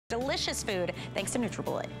Delicious food, thanks to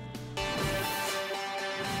Nutribullet.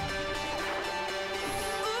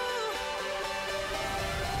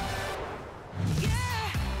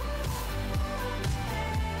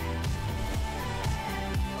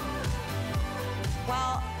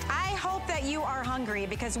 Well, I hope that you are hungry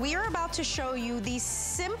because we are about to show you the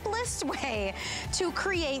simplest way to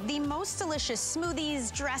create the most delicious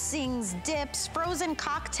smoothies, dressings, dips, frozen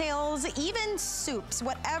cocktails, even soups,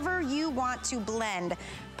 whatever you want to blend,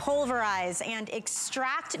 pulverize, and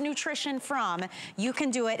extract nutrition from. You can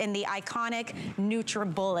do it in the iconic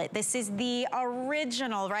Nutribullet. This is the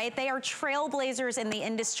original, right? They are trailblazers in the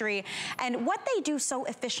industry. And what they do so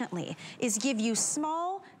efficiently is give you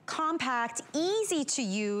small, compact, easy to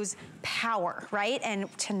use power, right?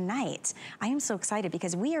 And tonight, I am so excited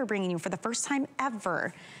because we are bringing you for the first time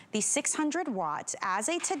ever the 600 watts as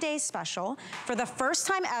a Today Special. For the first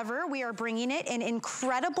time ever, we are bringing it in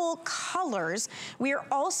incredible colors. We are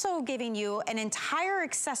also giving you an entire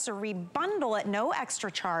accessory bundle at no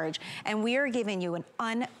extra charge, and we are giving you an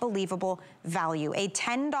unbelievable value. A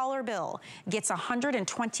 $10 bill gets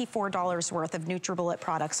 $124 worth of Nutribullet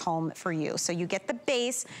products home for you. So you get the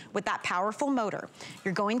base with that powerful motor.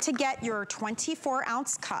 You're going to get your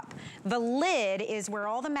 24-ounce cup. The lid is where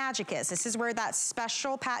all the magic is. This is where that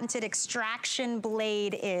special patented extraction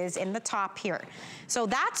blade is in the top here. So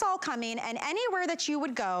that's all coming, and anywhere that you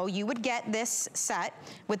would go, you would get this set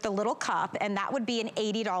with the little cup, and that would be an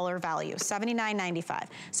 $80 value, $79.95.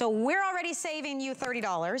 So we're already saving you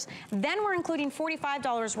 $30. Then we're including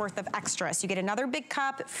 $45 worth of extras. You get another big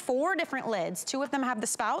cup, 4 different lids. 2 of them have the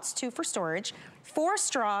spouts, 2 for storage, 4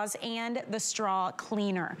 straws, and the straw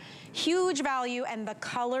cleaner. Huge value, and the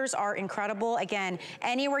colors are incredible. Again,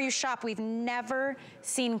 anywhere you shop, we've never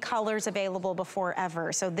seen colors available before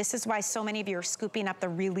ever. So this is why so many of you are scooping up the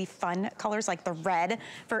really fun colors, like the red,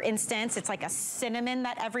 for instance. It's like a cinnamon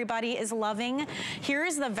that everybody is loving.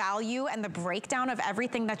 Here's the value and the breakdown of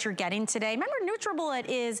everything that you're getting today. Remember, Nutribullet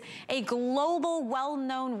is a global,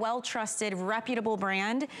 well-known, well-trusted, reputable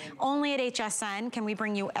brand. Only at HSN can we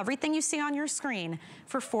bring you everything you see on your screen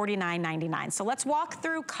for $49.99. So let's walk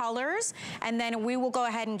through colors, and then we will go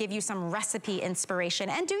ahead and give you some recipe inspiration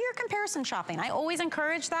and do your comparison shopping. I always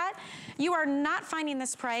encourage that. You are not finding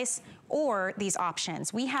this price or these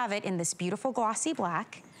options. We have it in this beautiful glossy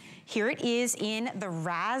black. Here it is in the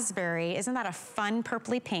raspberry. Isn't that a fun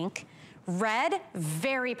purpley pink? Red,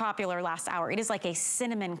 very popular last hour. It is like a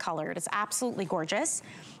cinnamon color. It is absolutely gorgeous.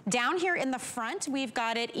 Down here in the front, we've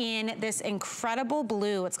got it in this incredible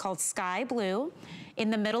blue. It's called sky blue.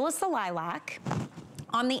 In the middle is the lilac.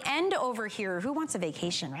 On the end over here, who wants a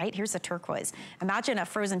vacation, right? Here's the turquoise. Imagine a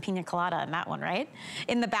frozen pina colada in that one, right?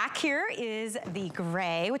 In the back here is the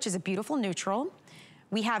gray, which is a beautiful neutral.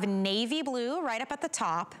 We have navy blue right up at the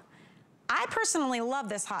top. I personally love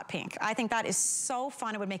this hot pink. I think that is so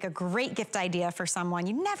fun. It would make a great gift idea for someone.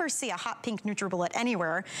 You never see a hot pink Nutribullet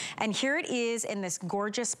anywhere. And here it is in this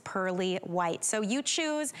gorgeous pearly white. So you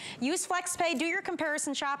choose, use FlexPay, do your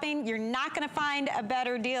comparison shopping. You're not gonna find a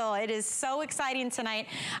better deal. It is so exciting tonight.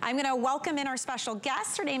 I'm gonna welcome in our special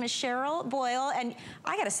guest. Her name is Cheryl Boyle. And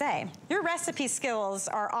I gotta say, your recipe skills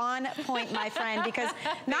are on point, my friend, because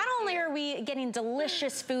not only are we getting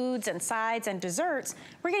delicious foods and sides and desserts,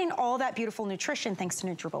 we're getting all that beautiful nutrition thanks to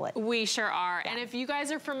Nutribullet. We sure are. Yeah. And if you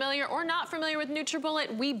guys are familiar or not familiar with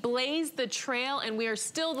Nutribullet, we blaze the trail and we are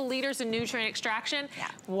still the leaders in nutrient extraction. Yeah.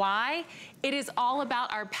 Why? It is all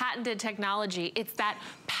about our patented technology. It's that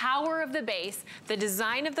power of the base, the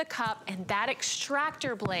design of the cup, and that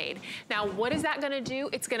extractor blade. Now, what is that gonna do?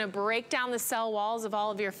 It's gonna break down the cell walls of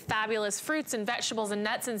all of your fabulous fruits and vegetables and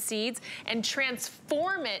nuts and seeds and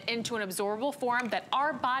transform it into an absorbable form that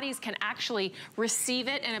our bodies can actually receive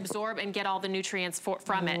it and absorb and get all the nutrients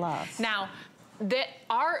from it. Now,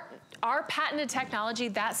 our patented technology,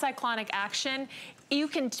 that cyclonic action, you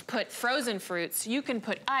can put frozen fruits, you can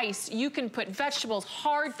put ice, you can put vegetables,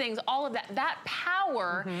 hard things, all of that. That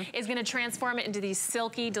power is gonna transform it into these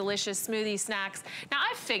silky, delicious smoothie snacks. Now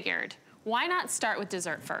I figured, why not start with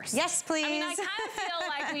dessert first? Yes, please. I mean, I kind of feel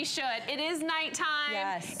like we should. It is nighttime.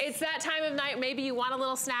 Yes. It's that time of night. Maybe you want a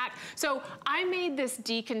little snack. So I made this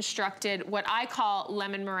deconstructed, what I call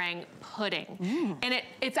lemon meringue pudding. And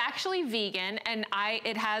it's actually vegan, and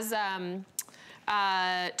it has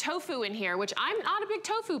tofu in here, which I'm not a big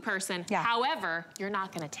tofu person. Yeah. However, you're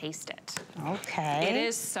not gonna taste it. Okay. It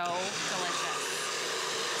is so delicious.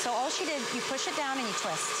 So all she did, you push it down and you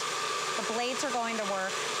twist. The blades are going to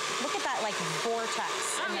work. Look at that like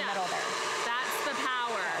vortex in the middle there. That's the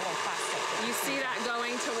power. A little plastic. You see that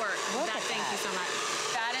going to work. Thank you so much.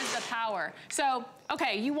 That is the power. So,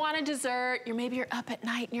 okay, you want a dessert, maybe you're up at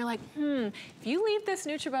night and you're like, if you leave this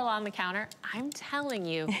Nutribullet on the counter, I'm telling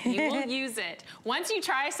you, you will use it. Once you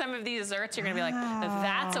try some of these desserts, you're gonna be like,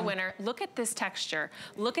 that's a winner. Look at this texture.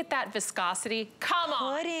 Look at that viscosity. Come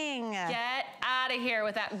on. Pudding. Get out of here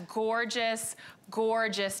with that gorgeous,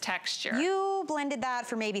 gorgeous texture. You blended that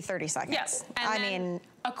for maybe 30 seconds. Yes. And I mean,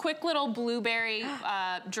 a quick little blueberry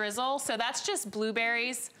drizzle. So that's just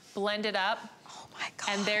blueberries blended up. Oh my gosh.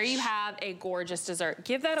 And there you have a gorgeous dessert.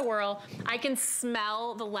 Give that a whirl. I can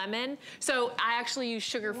smell the lemon. So I actually use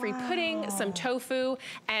sugar-free pudding, some tofu,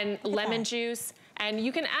 and lemon juice. And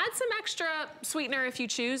you can add some extra sweetener if you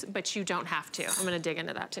choose, but you don't have to. I'm gonna dig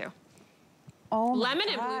into that too. Oh my Lemon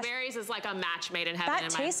gosh. and blueberries is like a match made in heaven. That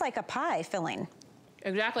tastes like a pie filling.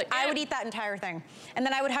 Exactly. I would eat that entire thing. And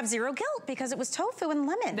then I would have zero guilt because it was tofu and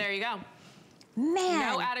lemon. There you go. Man.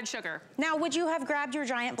 No added sugar. Now, would you have grabbed your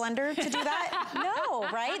giant blender to do that? No,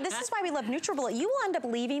 right? This is why we love Nutribullet. You will end up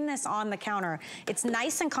leaving this on the counter. It's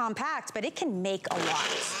nice and compact, but it can make a lot.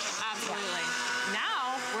 Absolutely.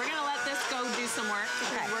 Now, we're gonna let this go do some work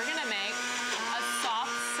because we're gonna make a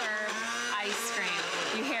soft serve ice cream.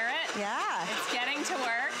 You hear it? Yeah. It's getting to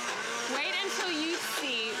work. Wait until you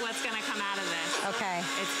see what's gonna come out of this. Okay.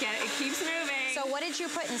 It keeps moving. So what did you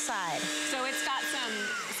put inside? So it's got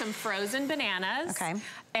some frozen bananas. Okay.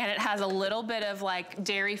 And it has a little bit of like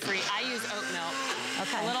dairy-free. I use oat milk.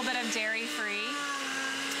 Okay. A little bit of dairy-free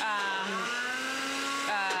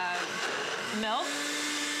milk.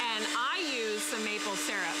 And I use some maple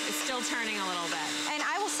syrup. It's still turning a little bit. And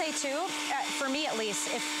I will say too, for me at least,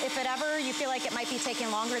 if it ever you feel like it might be taking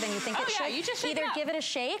longer than you think it should, you just either give it a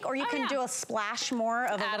shake or you can do a splash more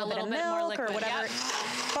of a little bit of milk or whatever.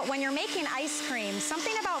 But when you're making ice cream,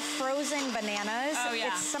 something about frozen bananas,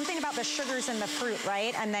 it's something about the sugars in the fruit,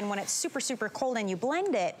 right? And then when it's super, super cold and you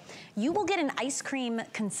blend it, you will get an ice cream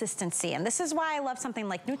consistency. And this is why I love something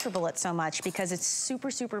like Nutribullet so much, because it's super,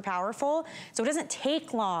 super powerful. So it doesn't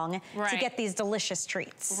take long to get these delicious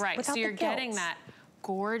treats. Right, so you're getting that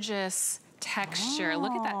gorgeous texture.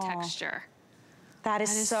 Look at that texture. That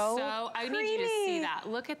is so I need you to see that.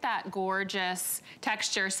 Look at that gorgeous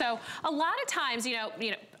texture. So a lot of times, you know,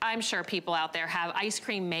 I'm sure people out there have ice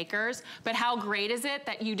cream makers, but how great is it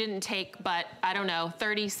that you didn't take but, I don't know,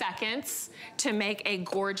 30 seconds to make a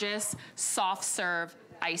gorgeous soft serve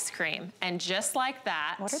ice cream. And just like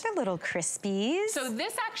that. What are the little crispies? So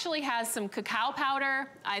this actually has some cacao powder.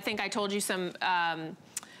 I think I told you some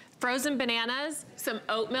frozen bananas, some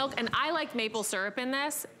oat milk, and I like maple syrup in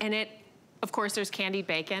this, and of course, there's candied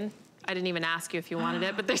bacon. I didn't even ask you if you wanted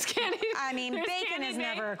it, but there's candied. I mean, bacon is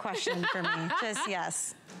never a question for me. Just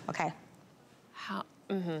yes. Okay.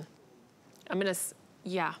 I'm gonna,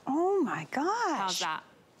 Oh my gosh. How's that?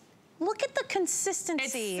 Look at the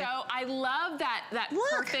consistency. It's I love that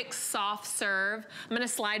perfect soft serve. I'm gonna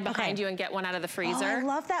slide behind you and get one out of the freezer. Oh, I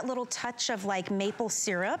love that little touch of like maple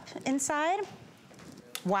syrup inside.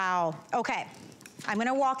 Wow. Okay. I'm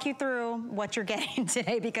gonna walk you through what you're getting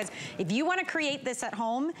today, because if you wanna create this at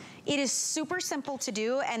home, it is super simple to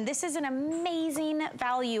do, and this is an amazing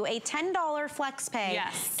value. A $10 flex pay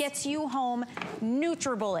gets you home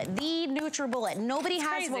Nutribullet, the Nutribullet. Nobody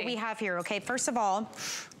has what we have here, okay? First of all,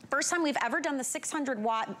 first time we've ever done the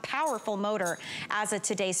 600-watt powerful motor as a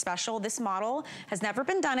Today Special. This model has never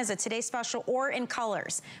been done as a Today Special or in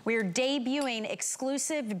colors. We're debuting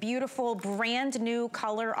exclusive, beautiful, brand new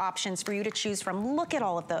color options for you to choose from. Look at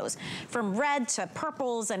all of those. From red to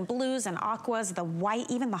purples and blues and aquas, the white,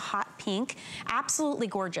 even the hot pink. Absolutely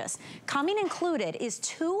gorgeous. Coming included is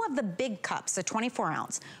 2 of the big cups, the 24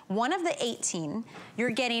 ounce, 1 of the 18. You're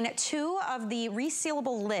getting 2 of the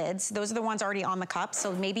resealable lids. Those are the ones already on the cup,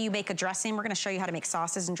 so maybe you make a dressing. We're gonna show you how to make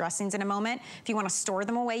sauces and dressings in a moment. If you wanna store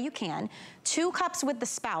them away, you can. 2 cups with the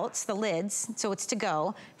spouts, the lids, so it's to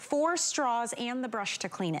go. 4 straws and the brush to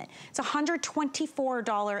clean it. It's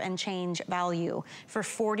 $124 and change value for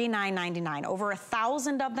 $49.99. Over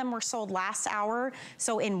 1,000 of them were sold last hour.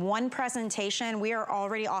 So in one presentation, we are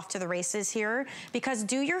already off to the races here, because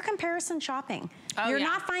do your comparison shopping. You're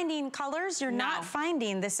not finding colors, you're not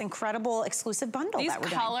finding this incredible exclusive bundle that we're doing.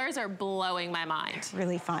 These colors are blowing my mind.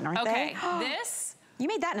 Really fun, aren't they? Okay, this You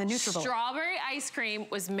made that in a Nutribullet. Strawberry ice cream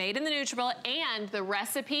was made in the Nutribullet, and the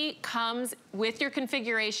recipe comes with your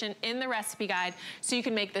configuration in the recipe guide, so you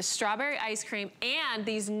can make the strawberry ice cream and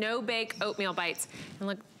these no-bake oatmeal bites.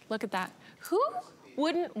 And look at that. Who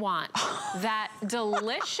wouldn't want that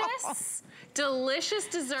delicious, delicious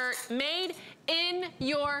dessert made in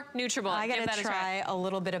your Nutribullet? I gotta try a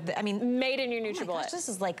little bit of the, I mean. Made in your Oh Nutribullet. my gosh, this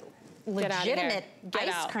is like legitimate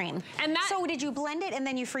ice cream. And that, so did you blend it and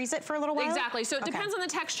then you freeze it for a little while? Exactly. So it depends on the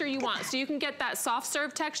texture you want. So you can get that soft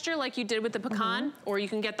serve texture like you did with the pecan, or you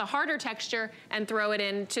can get the harder texture and throw it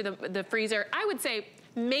into the freezer. I would say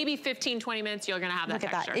maybe 15, 20 minutes, you're gonna have that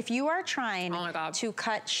texture. Look at that. If you are trying to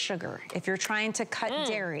cut sugar, if you're trying to cut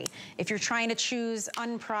dairy, if you're trying to choose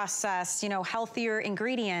unprocessed, you know, healthier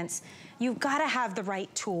ingredients, you've gotta have the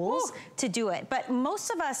right tools to do it. But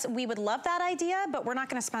most of us, we would love that idea, but we're not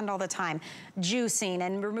gonna spend all the time juicing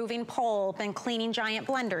and removing pulp and cleaning giant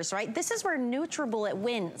blenders, right? This is where Nutribullet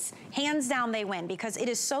wins. Hands down, they win, because it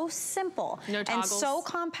is so simple and so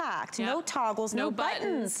compact. No toggles, no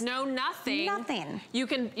buttons. No nothing. Nothing. You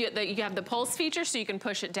have the pulse feature, so you can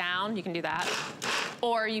push it down, you can do that.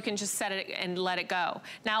 Or you can just set it and let it go.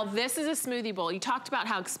 Now, this is a smoothie bowl. You talked about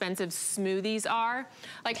how expensive smoothies are.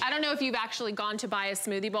 Like, I don't know if you've actually gone to buy a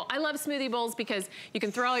smoothie bowl. I love smoothie bowls because you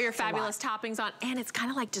can throw all your fabulous toppings on, and it's kind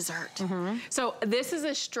of like dessert. So this is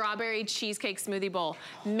a strawberry cheesecake smoothie bowl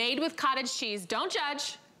made with cottage cheese. Don't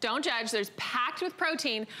judge, don't judge. There's packed with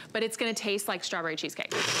protein, but it's gonna taste like strawberry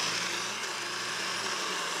cheesecake.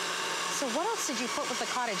 So what else did you put with the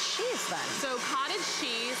cottage cheese then? So cottage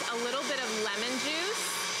cheese, a little bit of lemon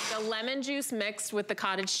juice. The lemon juice mixed with the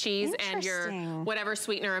cottage cheese and your whatever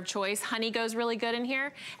sweetener of choice. Honey goes really good in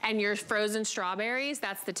here. And your frozen strawberries,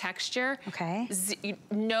 that's the texture. Okay.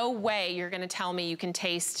 No way you're gonna tell me you can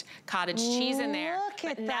taste cottage cheese in there. Look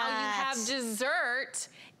at that. Now you have dessert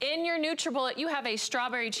in your Nutribullet. You have a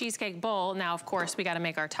strawberry cheesecake bowl. Now, of course, we gotta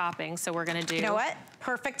make our toppings, so we're gonna do. You know what?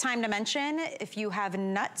 Perfect time to mention if you have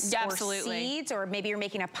nuts or seeds, or maybe you're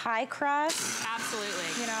making a pie crust.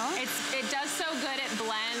 Absolutely. You know? It does so good, it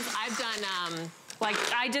blends. I've done, like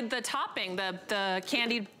I did the topping, the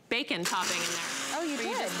candied bacon topping in there. Oh, you did?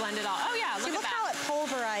 You just blend it all. Oh yeah, look at that. Look how it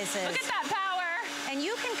pulverizes. Look at that power. And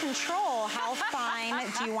you can control how fine.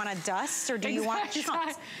 Do you want a dust or do you want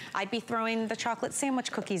chunks? I'd be throwing the chocolate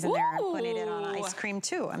sandwich cookies in there and putting it on ice cream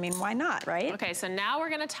too. I mean, why not, right? Okay, so now we're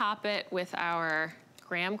gonna top it with our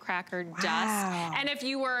graham cracker dust. And if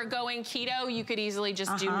you were going keto, you could easily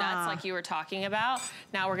just do nuts like you were talking about.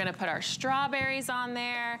 Now we're gonna put our strawberries on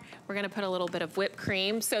there. We're gonna put a little bit of whipped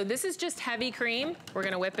cream. So this is just heavy cream. We're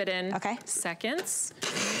gonna whip it in seconds.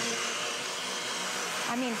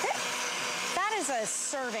 I mean, that is a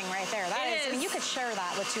serving right there. I mean, you could share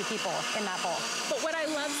that with 2 people in that bowl. But what I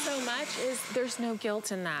love so much is there's no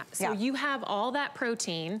guilt in that. So you have all that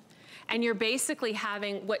protein, and you're basically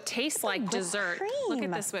having what tastes like dessert. Look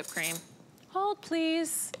at this whipped cream. Hold,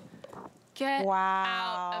 please. Get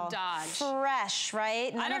out of Dodge. Fresh,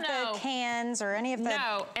 right? None of the cans or any of the...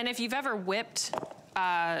 No, and if you've ever whipped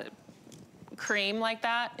cream like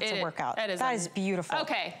that, it's a workout. That is beautiful.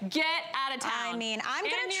 Okay, get out of town. I mean, I'm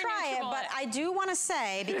gonna try it, but I do wanna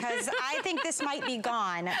say, because I think this might be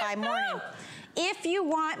gone by morning. If you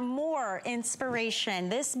want more inspiration,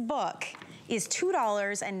 this book is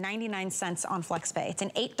 $2.99 on FlexPay. It's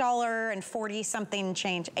an $8.40 something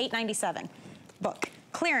change, $8.97 book.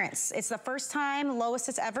 Clearance, it's the first time, lowest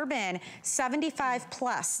it's ever been, 75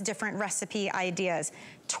 plus different recipe ideas.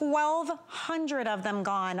 1,200 of them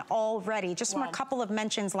gone already, just from a couple of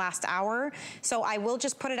mentions last hour. So I will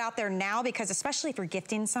just put it out there now, because especially if you're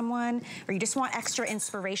gifting someone or you just want extra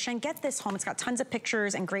inspiration, get this home. It's got tons of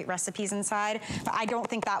pictures and great recipes inside, but I don't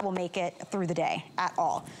think that will make it through the day at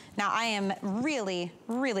all. Now I am really,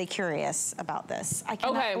 really curious about this. I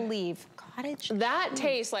cannot believe cottage cheese. That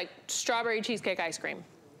tastes like strawberry cheesecake ice cream.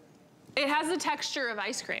 It has the texture of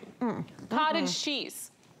ice cream. Cottage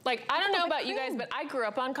cheese. Like, I don't know about you guys, but I grew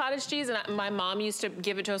up on cottage cheese, and my mom used to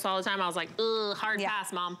give it to us all the time. I was like, ugh, hard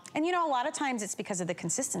pass, Mom. And you know, a lot of times it's because of the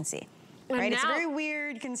consistency. Right? It's a very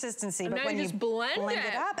weird consistency, but when you just blend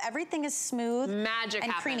it up, everything is smooth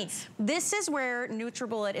and creamy. This is where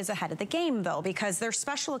Nutribullet is ahead of the game, though, because their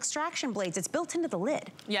special extraction blades, it's built into the lid.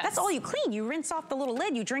 Yes. That's all you clean. You rinse off the little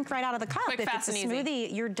lid, you drink right out of the cup. Quick, if fast, it's a and smoothie,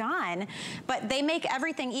 easy. You're done. But they make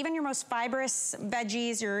everything, even your most fibrous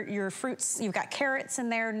veggies, your fruits, you've got carrots in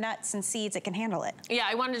there, nuts and seeds, it can handle it. Yeah,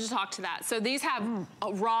 I wanted to talk to that. So these have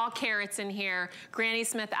raw carrots in here, Granny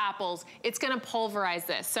Smith apples. It's gonna pulverize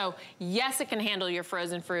this. So yes, it can handle your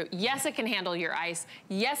frozen fruit. Yes, it can handle your ice.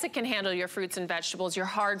 Yes, it can handle your fruits and vegetables, your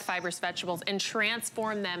hard fibrous vegetables, and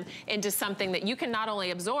transform them into something that you can not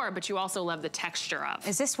only absorb, but you also love the texture of.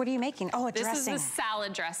 Is this, what are you making? Oh, a dressing. This is the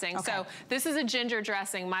salad dressing. So this is a ginger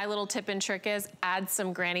dressing. My little tip and trick is add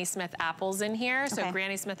some Granny Smith apples in here. So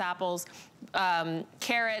Granny Smith apples,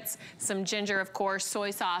 carrots, some ginger, of course,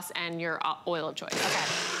 soy sauce, and your oil of choice.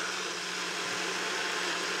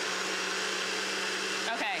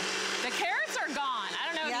 The carrots are gone. I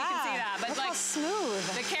don't know if you can see that, but like smooth.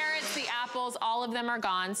 The carrots, the pineapples, all of them are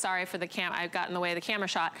gone. Sorry for the I've gotten in the way of the camera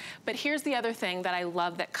shot. But here's the other thing that I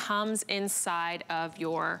love that comes inside of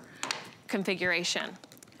your configuration.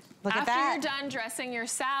 Look at that. After you're done dressing your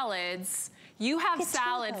salads, you have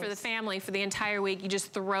salad for the family for the entire week. You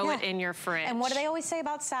just throw it in your fridge. And what do they always say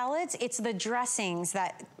about salads? It's the dressings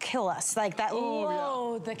that kill us, like that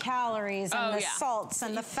load the calories and the salts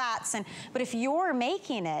and the fats. But if you're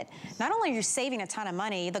making it, not only are you saving a ton of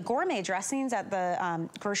money, the gourmet dressings at the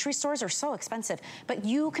grocery stores are so expensive, but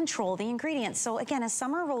you control the ingredients. So again, as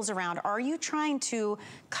summer rolls around, are you trying to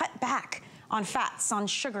cut back on fats, on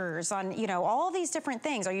sugars, on, you know, all these different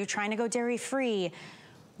things? Are you trying to go dairy-free?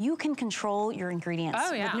 You can control your ingredients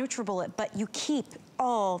with Nutribullet, but you keep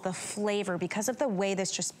all the flavor because of the way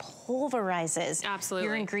this just pulverizes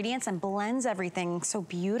your ingredients and blends everything so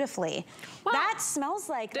beautifully. Well, that smells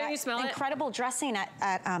like that incredible dressing at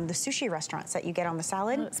the sushi restaurants that you get on the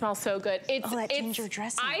salad. It smells so good. It's that ginger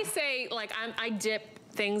dressing. I say, like, I dip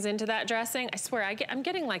things into that dressing. I swear, I'm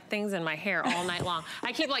getting like things in my hair all night long.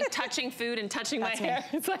 I keep like touching food and touching my hair.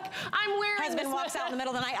 It's like, I'm wearing Husband walks out in the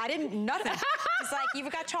middle of the night, I didn't, nothing. It's like,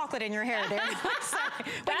 you've got chocolate in your hair there.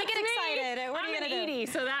 When you get excited, what are you gonna do?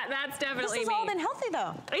 So that's definitely This has all been healthy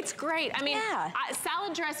though. It's great. I mean,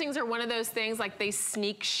 salad dressings are one of those things, like they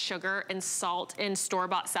sneak sugar and salt in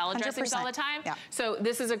store-bought salad dressings all the time. So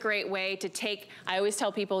this is a great way to take, I always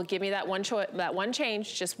tell people, give me that one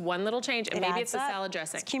change, just one little change, and maybe it's a salad dressing.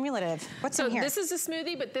 It's cumulative. What's in here? So this is a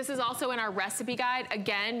smoothie, but this is also in our recipe guide.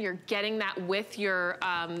 Again, you're getting that with your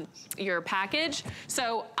package.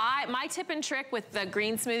 So my tip and trick with the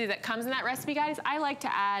green smoothie that comes in that recipe guide is I like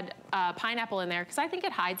to add pineapple in there because I think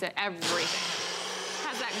it hides everything.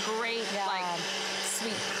 Has that great like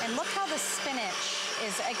sweet. And look how the spinach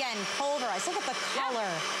is again pulverized. Look at the color.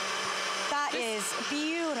 That is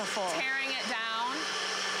beautiful. Tearing it down.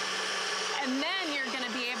 And then you're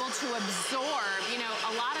gonna be able to absorb, you know,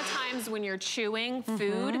 a lot of times when you're chewing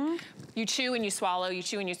food, you chew and you swallow, you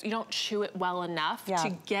chew and you don't chew it well enough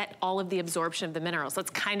to get all of the absorption of the minerals. That's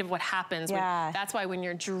kind of what happens. That's why when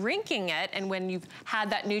you're drinking it and when you've had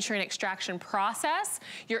that nutrient extraction process,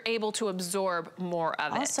 you're able to absorb more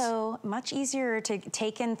of it. Also, much easier to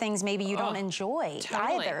take in things maybe you don't enjoy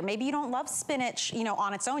either. Maybe you don't love spinach, you know,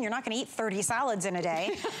 on its own. You're not gonna eat 30 salads in a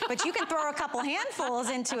day, but you can throw a couple handfuls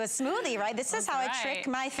into a smoothie, right? This is how I trick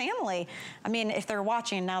my family. I mean, if they're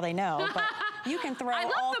watching now, they know, but you can throw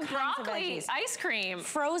all kinds of veggies. Ice cream.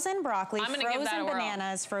 Frozen broccoli, frozen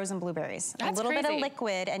bananas, frozen blueberries. A little bit of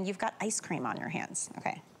liquid, and you've got ice cream on your hands.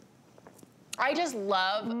 Okay. I just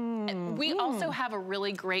love, we also have a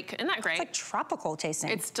really great, isn't that great? It's like tropical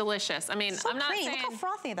tasting. It's delicious. I mean, I'm not saying. Look how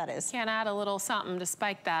frothy that is. Can't add a little something to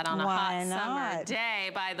spike that on a hot summer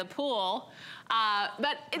day by the pool.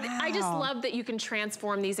 But I just love that you can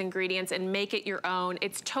transform these ingredients and make it your own.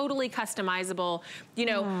 It's totally customizable. You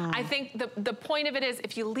know, I think the point of it is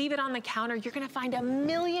if you leave it on the counter, you're gonna find a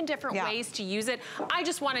million different ways to use it. I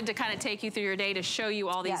just wanted to kind of take you through your day to show you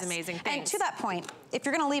all these amazing things. And to that point, if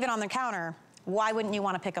you're gonna leave it on the counter, why wouldn't you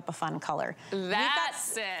want to pick up a fun color?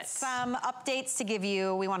 That's it. Some updates to give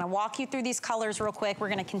you. We want to walk you through these colors real quick. We're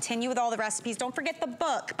going to continue with all the recipes. Don't forget the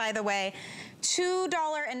book, by the way.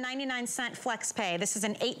 $2.99 flex pay. This is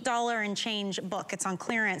an $8 and change book. It's on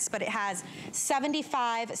clearance, but it has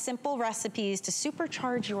 75 simple recipes to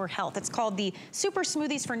supercharge your health. It's called the Super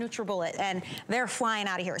Smoothies for Nutribullet, and they're flying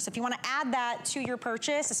out of here. So if you want to add that to your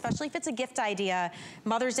purchase, especially if it's a gift idea,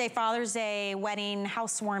 Mother's Day, Father's Day, wedding,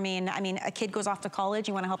 housewarming, I mean, a kid goes off to college,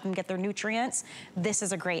 you want to help them get their nutrients, this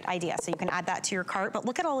is a great idea. So you can add that to your cart, but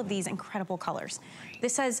look at all of these incredible colors.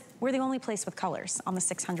 This says we're the only place with colors on the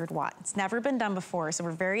 600 watt. It's never been done before, so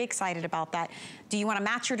we're very excited about that. Do you want to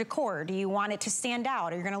match your decor? Do you want it to stand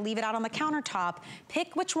out? Are you going to leave it out on the countertop?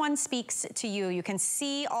 Pick which one speaks to you. You can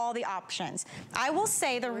see all the options. I will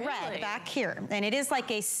say the red back here, and it is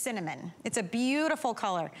like a cinnamon. It's a beautiful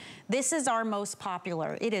color. This is our most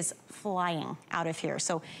popular. It is flying out of here.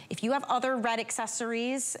 So if you have other red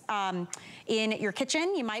accessories in your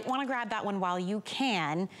kitchen, you might want to grab that one while you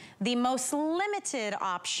can. The most limited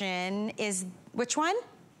option is which one?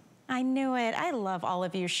 I knew it. I love all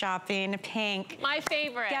of you shopping pink. My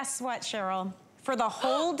favorite. Guess what, Cheryl? For the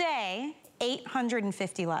whole day,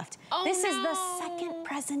 850 left. Oh, this is the second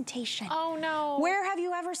presentation. Oh no. Where have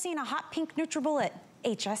you ever seen a hot pink Nutribullet?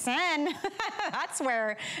 HSN. That's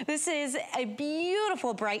where. This is a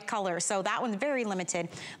beautiful bright color, so that one's very limited.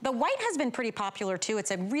 The white has been pretty popular too. It's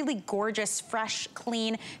a really gorgeous, fresh,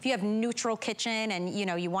 clean. If you have neutral kitchen and you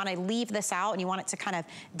know you want to leave this out and you want it to kind of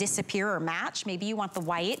disappear or match, maybe you want the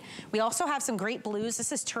white. We also have some great blues.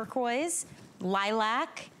 This is turquoise,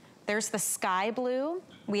 lilac. There's the sky blue.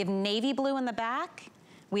 We have navy blue in the back.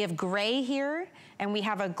 We have gray here, and we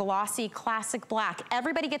have a glossy classic black.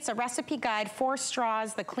 Everybody gets a recipe guide, 4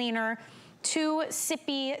 straws, the cleaner, 2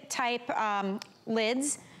 sippy type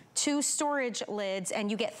lids, 2 storage lids, and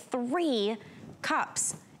you get 3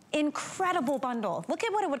 cups. Incredible bundle. Look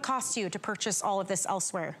at what it would cost you to purchase all of this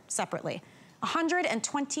elsewhere separately.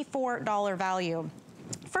 $124 value.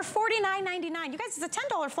 For $49.99, you guys, it's a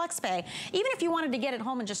 $10 flex pay. Even if you wanted to get it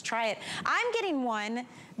home and just try it. I'm getting one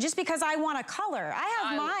just because I want a color. I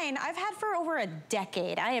have mine, I've had for over a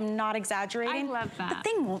decade. I am not exaggerating. I love that. The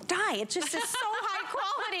thing won't die. It just is so high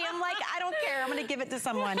quality. I'm like, I don't care. I'm gonna give it to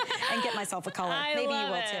someone and get myself a color. Maybe you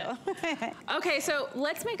will too. Okay, so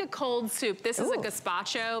let's make a cold soup. This is a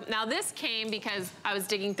gazpacho. Now this came because I was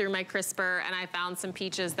digging through my crisper and I found some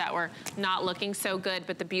peaches that were not looking so good,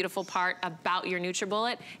 but the beautiful part about your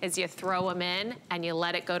Nutribullet is you throw them in and you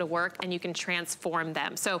let it go to work and you can transform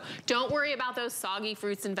them. So don't worry about those soggy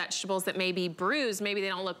fruits and vegetables that may be bruised. Maybe they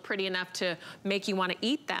don't look pretty enough to make you want to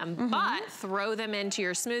eat them, but throw them into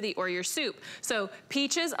your smoothie or your soup. So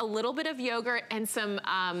peaches, a little bit of yogurt, and some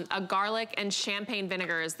a garlic and champagne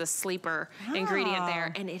vinegar is the sleeper ingredient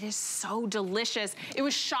there. And it is so delicious. It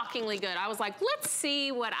was shockingly good. I was like, let's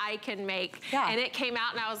see what I can make. And it came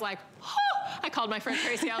out and I was like, oh, I called my friend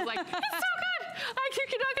Tracy. I was like, it's so good.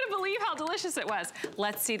 You're not gonna believe how delicious it was.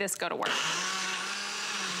 Let's see this go to work.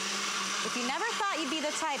 If you never thought you'd be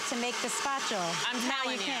the type to make gazpacho, now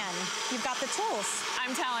you can. You've got the tools.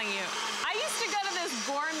 I'm telling you. I used to go to this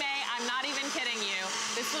gourmet, I'm not even kidding you,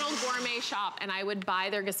 this little gourmet shop, and I would buy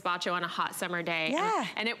their gazpacho on a hot summer day.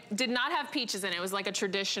 And it did not have peaches in it. It was like a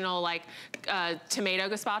traditional like tomato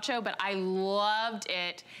gazpacho, but I loved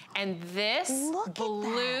it. And this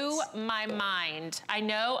blew my mind. I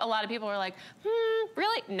know a lot of people are like,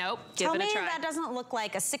 really? Nope, give it a try. Tell me that doesn't look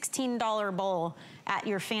like a $16 bowl at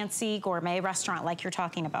your fancy gourmet restaurant like you're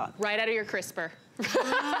talking about. Right out of your crisper.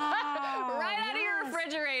 Right out of your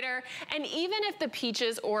refrigerator. And even if the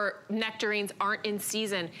peaches or nectarines aren't in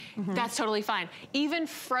season, that's totally fine. Even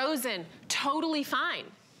frozen, totally fine.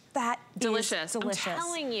 That delicious. Is delicious. I'm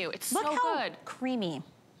telling you, it's Look so how good. Creamy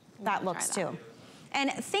that looks too.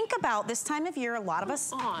 And think about this time of year, a lot of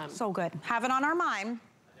us, so good, have it on our mind.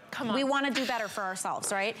 Come on. We want to do better for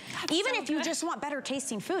ourselves, right? Even if you just want better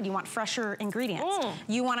tasting food, you want fresher ingredients.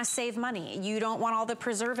 You want to save money. You don't want all the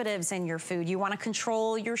preservatives in your food. You want to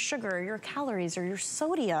control your sugar, your calories, or your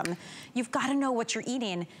sodium. You've got to know what you're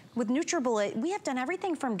eating. With Nutribullet, we have done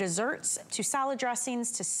everything from desserts to salad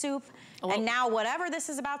dressings to soup. And now whatever this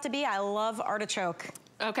is about to be, I love artichoke.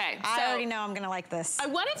 Okay, so I already know I'm gonna like this. I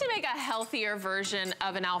wanted to make a healthier version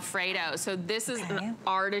of an Alfredo. So this is an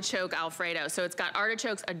artichoke Alfredo. So it's got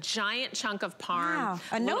artichokes, a giant chunk of parm. Wow,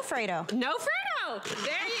 a no-fredo. No-fredo!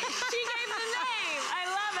 There you, she gave the name. I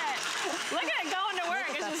love it. Look at it going to work.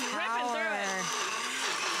 It's just ripping through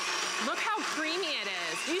it. Look how creamy it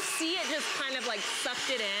is. You see it just kind of like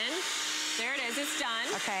sucked it in. There it is, it's done.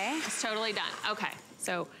 Okay. It's totally done. Okay,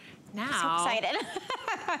 so now. I'm so excited.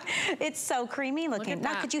 It's so creamy looking.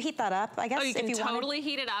 Now, could you heat that up, I guess? Oh, you can totally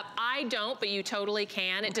heat it up. I don't, but you totally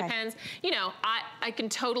can. It depends. You know, I can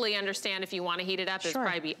totally understand if you want to heat it up. It'd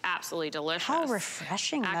probably be absolutely delicious. How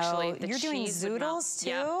refreshing, actually, though. You're doing zoodles,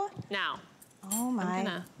 too? Now. Oh,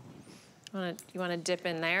 my. You want to dip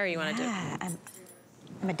in there, or you want to dip?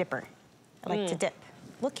 I'm a dipper. I like to dip.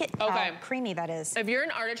 Look at how creamy that is. If you're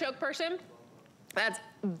an artichoke person, that's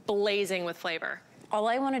blazing with flavor. All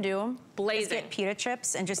I want to do is get pita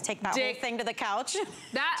chips and just take that whole thing to the couch.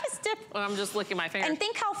 Just dip. Well, I'm just licking my fingers. And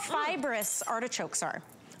think how fibrous artichokes are.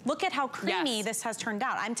 Look at how creamy this has turned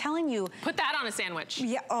out. I'm telling you. Put that on a sandwich.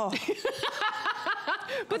 Yeah, oh.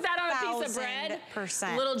 Put that on a piece of bread.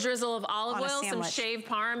 1,000%. A little drizzle of olive oil, some shaved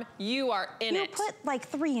parm. You are in it. You put like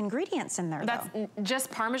 3 ingredients in there, That's just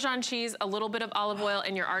Parmesan cheese, a little bit of olive oil,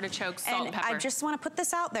 and your artichoke, salt, and pepper. I just want to put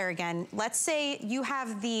this out there again. Let's say you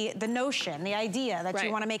have the notion, the idea that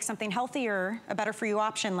you want to make something healthier, a better for you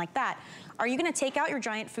option like that. Are you going to take out your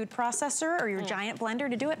giant food processor or your giant blender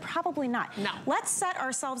to do it? Probably not. No. Let's set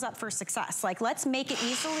ourselves up for success. Like, let's make it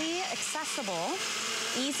easily accessible,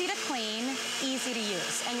 easy to clean, easy to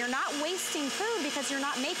use. And you're not wasting food because you're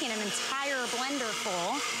not making an entire blender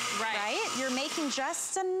full, right? You're making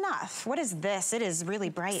just enough. What is this? It is really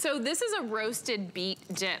bright. So this is a roasted beet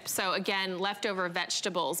dip. So again, leftover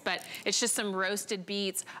vegetables, but it's just some roasted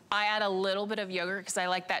beets. I add a little bit of yogurt because I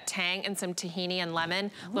like that tang, and some tahini and lemon,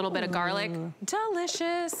 a little bit of garlic.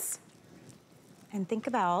 Delicious. And think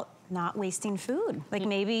about not wasting food. Like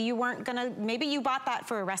maybe you weren't gonna, maybe you bought that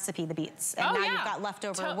for a recipe, the beets, and now you've got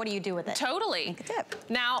leftover. What do you do with it? Totally. Make a dip.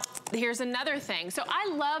 Now, here's another thing. So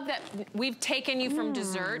I love that we've taken you from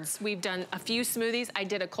desserts. We've done a few smoothies. I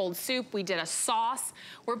did a cold soup. We did a sauce.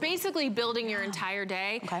 We're basically building your entire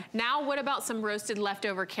day. Okay. Now, what about some roasted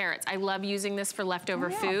leftover carrots? I love using this for leftover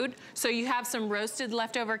food. So you have some roasted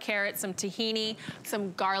leftover carrots, some tahini,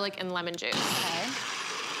 some garlic, and lemon juice. Okay.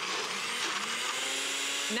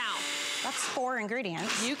 Now, that's 4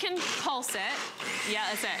 ingredients. you can pulse it. Yeah,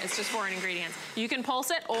 that's it. It's just 4 ingredients. You can pulse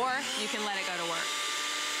it or you can let it go to work.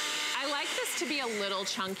 I like this to be a little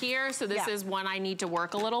chunkier, so this is one I need to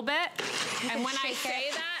work a little bit. And when I say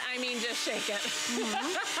that, I mean just shake it.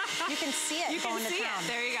 You can see it. You can see it.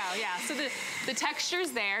 There you go. Yeah. So the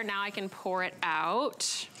texture's there. Now I can pour it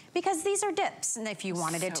out. Because these are dips, and if you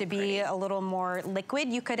wanted it to be a little more liquid,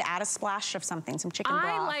 you could add a splash of something, some chicken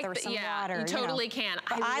broth or some water. You totally can.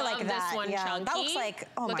 But I love like that. This one chunky. That looks like,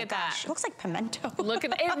 oh my gosh, it looks like pimento. Look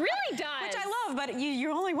at that. It really does. Which I love, but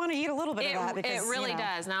you only want to eat a little bit of that. Because, it really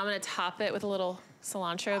does. Now I'm going to top it with a little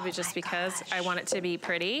cilantro, just because I want it to be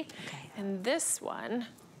pretty. Okay. And this one,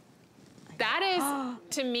 that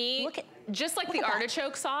is, to me, just like the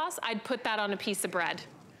artichoke sauce, I'd put that on a piece of bread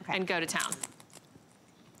and go to town.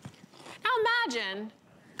 Now imagine,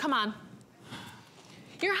 come on,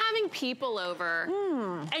 you're having people over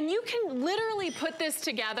and you can literally put this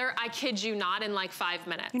together, I kid you not, in like 5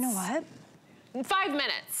 minutes. You know what? In 5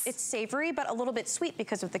 minutes. It's savory, but a little bit sweet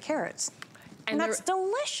because of the carrots. And that's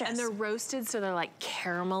delicious. And they're roasted, so they're like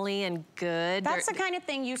caramelly and good. That's the kind of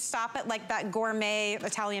thing you stop at like that gourmet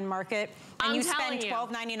Italian market and you spend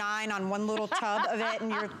 $12.99 on one little tub of it,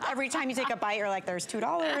 and every time you take a bite, you're like, there's $2,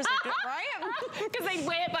 right? Because they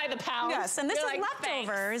weigh it by the pound. Yes, and this is like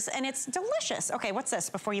leftovers, and it's delicious. Okay, what's this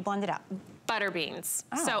before you blend it up? Butter beans.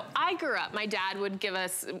 So I grew up, my dad would give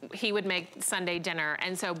us, he would make Sunday dinner,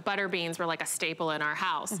 and so butter beans were like a staple in our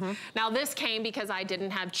house. Now this came because I didn't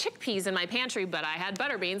have chickpeas in my pantry, but I had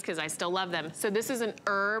butter beans because I still love them. So this is an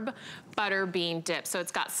herb butter bean dip. So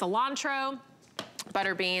it's got cilantro,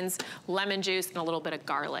 butter beans, lemon juice, and a little bit of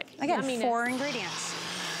garlic. Again, 4 ingredients.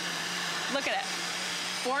 Look at it.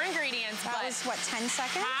 4 ingredients. That was what, 10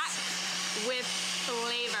 seconds? Packed with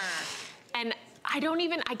flavor. And I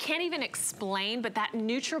can't even explain, but that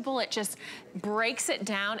Nutribullet just breaks it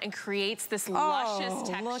down and creates this luscious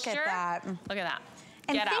texture. Look at that. Look at that.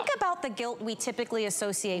 And think about the guilt we typically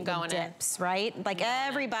associate with dips, right? Like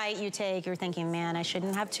every bite you take, you're thinking, man, I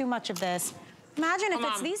shouldn't have too much of this. Imagine if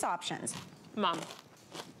it's these options. Mom,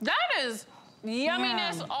 that is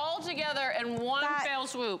yumminess all together in one fell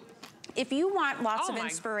swoop. If you want lots of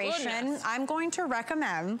inspiration, I'm going to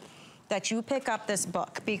recommend that you pick up this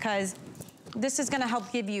book, because this is gonna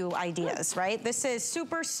help give you ideas, right? This is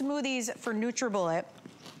Super Smoothies for Nutribullet.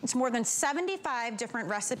 It's more than 75 different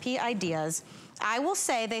recipe ideas. I will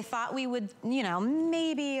say they thought we would, you know,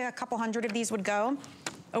 maybe a couple hundred of these would go.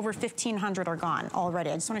 Over 1,500 are gone already.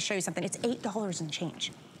 I just wanna show you something. It's $8 and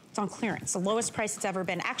change. It's on clearance, the lowest price it's ever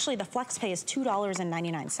been. Actually, the flex pay is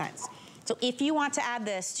 $2.99. So if you want to add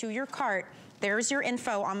this to your cart, there's your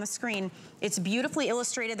info on the screen. It's beautifully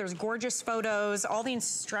illustrated. There's gorgeous photos, all the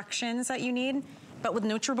instructions that you need. But with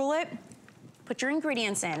Nutribullet, put your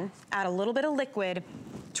ingredients in, add a little bit of liquid,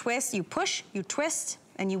 twist, you push, you twist,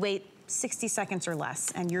 and you wait 60 seconds or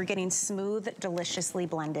less, and you're getting smooth, deliciously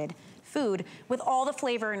blended food with all the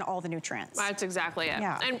flavor and all the nutrients. That's exactly it.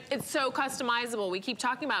 Yeah. And it's so customizable. We keep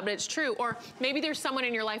talking about it, but it's true. Or maybe there's someone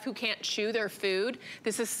in your life who can't chew their food.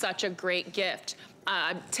 This is such a great gift.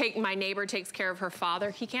 My neighbor takes care of her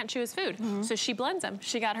father. He can't chew his food, so she blends them.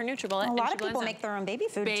 She got her Nutribullet. A lot of people make their own baby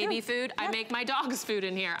food too. Baby food. I make my dog's food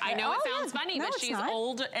in here. I know it sounds funny, but she's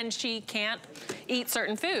old and she can't eat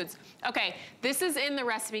certain foods. Okay, this is in the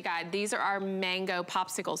recipe guide. These are our mango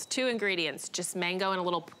popsicles. 2 ingredients, just mango and a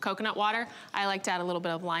little coconut water. I like to add a little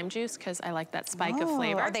bit of lime juice because I like that spike of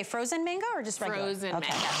flavor. Are they frozen mango or just regular? Frozen mango,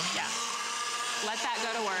 yeah. Let that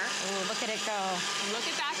go to work. Ooh, look at it go. Look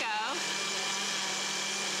at that go.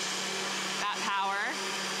 That power.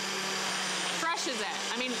 Crushes it.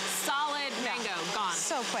 I mean, solid mango, gone.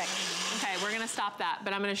 So quick. Okay, we're gonna stop that,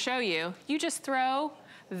 but I'm gonna show you. You just throw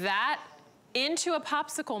that into a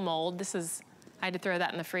popsicle mold. This is, I had to throw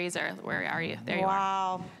that in the freezer. Where are you? There you are.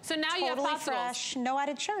 Wow. So now you have popsicles. Fresh, no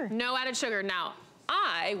added sugar. No added sugar. Now,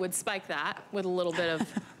 I would spike that with a little bit of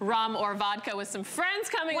rum or vodka with some friends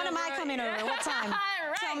coming over. When am I coming over? What time?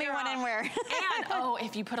 Right, tell me when and where. And, oh,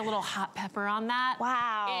 if you put a little hot pepper on that.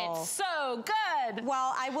 Wow. It's so good.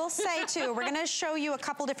 Well, I will say too, we're gonna show you a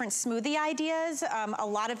couple different smoothie ideas. A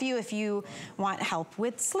lot of you, if you want help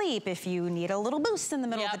with sleep, if you need a little boost in the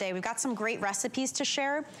middle of the day, we've got some great recipes to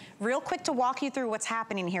share. Real quick to walk you through what's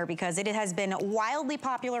happening here because it has been wildly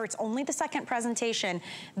popular. It's only the second presentation.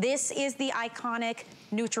 This is the iconic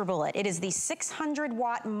Nutribullet. It is the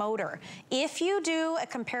 600-watt motor. If you do a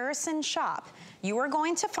comparison shop, you are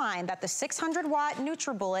going to find that the 600-watt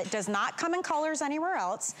Nutribullet does not come in colors anywhere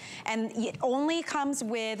else, and it only comes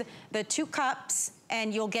with the 2 cups,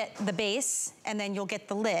 and you'll get the base, and then you'll get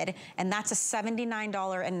the lid, and that's a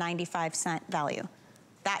 $79.95 value.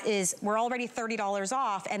 That is, we're already $30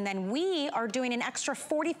 off, and then we are doing an extra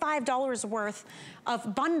 $45 worth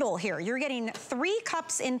of bundle here. You're getting 3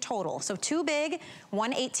 cups in total, so 2 big,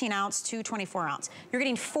 1 18-ounce, 2 24-ounce. You're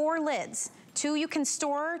getting 4 lids. 2 you can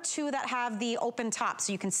store, 2 that have the open top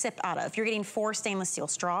so you can sip out of. You're getting 4 stainless steel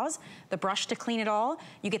straws, the brush to clean it all.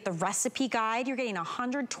 You get the recipe guide. You're getting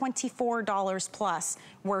 $124 plus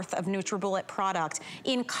worth of Nutribullet product.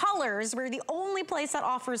 In colors, we're the only place that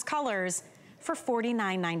offers colors for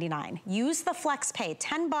 $49.99. Use the flex pay,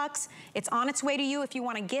 10 bucks. It's on its way to you. If you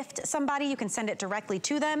want to gift somebody, you can send it directly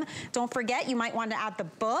to them. Don't forget, you might want to add the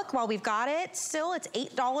book while we've got it. Still, it's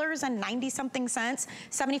 $8.90-something.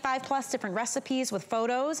 75 plus different recipes with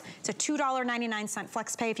photos. It's a $2.99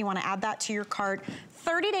 flex pay if you want to add that to your cart.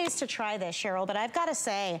 30 days to try this, Cheryl, but I've got to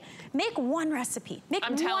say, make one recipe. Make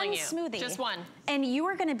one smoothie. Just one. And you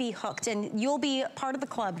are going to be hooked, and you'll be part of the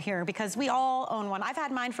club here because we all own one. I've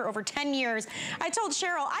had mine for over 10 years. I told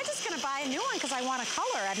Cheryl, I'm just going to buy a new one because I want a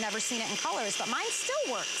color. I've never seen it in colors, but mine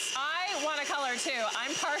still works. I want a color too.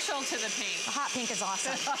 I'm partial to the pink. The hot pink is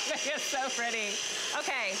awesome. The hot pink is so pretty.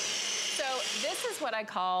 Okay. So this is what I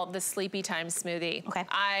call the sleepy time smoothie. Okay.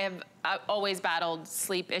 I've always battled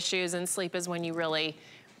sleep issues, and sleep is when you really,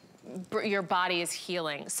 your body is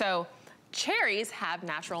healing. So cherries have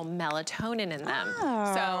natural melatonin in them.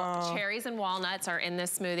 Oh. So cherries and walnuts are in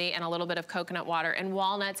this smoothie, and a little bit of coconut water, and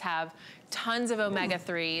walnuts have tons of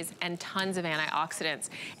omega-3s and tons of antioxidants.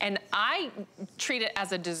 And I treat it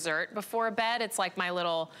as a dessert before bed. It's like my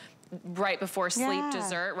little right before sleep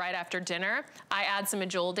dessert, right after dinner. I add some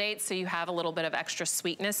medjool dates so you have a little bit of extra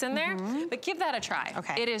sweetness in there, but give that a try.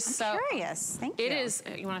 Okay. It is I'm curious. Thank you. It is,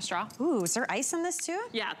 you want a straw? Ooh, is there ice in this too?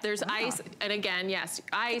 Yeah, there's ice, and again, yes,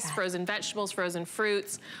 ice, frozen vegetables, frozen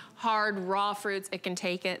fruits, hard, raw fruits, it can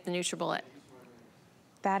take it, the Nutribullet.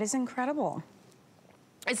 That is incredible.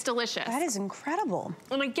 It's delicious. That is incredible.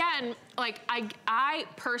 And again, like I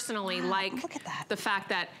personally like the fact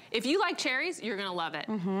that if you like cherries, you're gonna love it.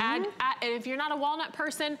 Add, if you're not a walnut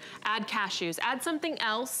person, add cashews. Add something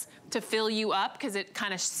else to fill you up because it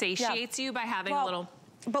kind of satiates you by having a little.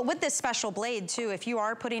 But with this special blade too, if you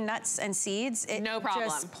are putting nuts and seeds, it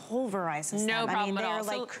just pulverizes them. Problem I mean, at all.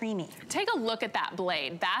 they're like creamy. Take a look at that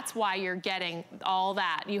blade. That's why you're getting all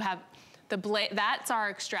that. You have the blade, that's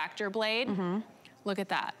our extractor blade. Look at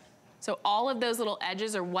that. So all of those little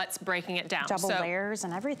edges are what's breaking it down. Double layers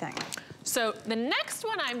and everything. So the next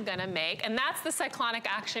one I'm gonna make, and that's the cyclonic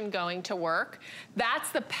action going to work.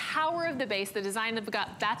 That's the power of the base, the design of the gut.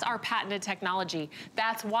 That's our patented technology.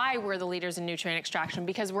 That's why we're the leaders in nutrient extraction,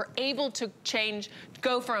 because we're able to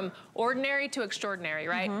go from ordinary to extraordinary,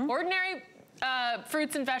 right? Ordinary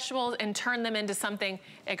fruits and vegetables and turn them into something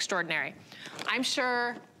extraordinary. I'm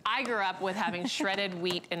sure I grew up with having shredded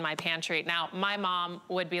wheat in my pantry. Now, my mom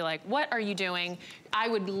would be like, what are you doing? I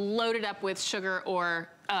would load it up with sugar or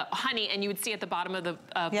honey, and you would see at the bottom of the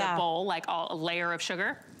bowl, like a layer of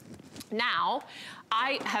sugar. Now,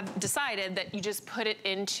 I have decided that you just put it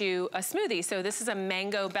into a smoothie. So this is a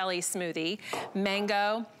mango belly smoothie.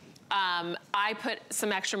 Mango. I put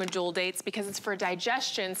some extra medjool dates because it's for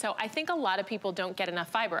digestion. So I think a lot of people don't get enough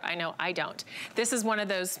fiber. I know I don't. This is one of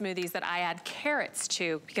those smoothies that I add carrots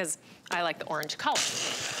to because I like the orange color.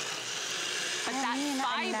 But that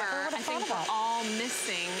fiber, I think we're all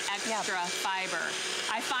missing extra fiber.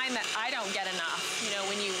 I find that I don't get enough. You know,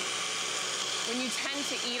 when you tend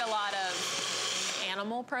to eat a lot of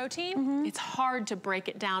animal protein, it's hard to break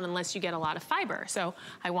it down unless you get a lot of fiber. So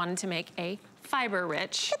I wanted to make a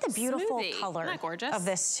fiber-rich Look at the beautiful smoothie. color Isn't that gorgeous? of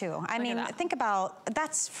this too. I mean, think about,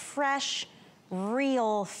 that's fresh,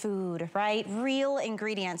 real food, right? Real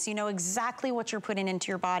ingredients. You know exactly what you're putting into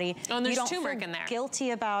your body. Oh, and there's you don't turmeric feel in there.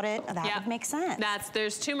 Guilty about it. That would make sense.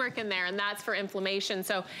 There's turmeric in there, and that's for inflammation.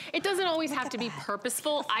 So it doesn't always have to be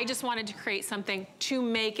purposeful. I just wanted to create something to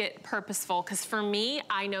make it purposeful, because for me,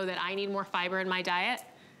 I know that I need more fiber in my diet.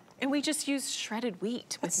 And we just use shredded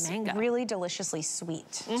wheat with mango. It's really deliciously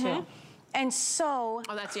sweet, too. And so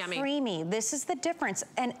that's yummy. Creamy. This is the difference.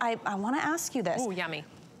 And I want to ask you this. Ooh, yummy.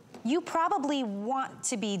 You probably want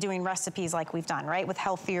to be doing recipes like we've done, right? With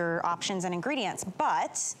healthier options and ingredients.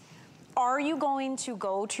 But are you going to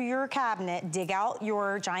go to your cabinet, dig out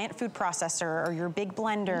your giant food processor or your big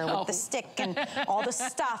blender with the stick and all the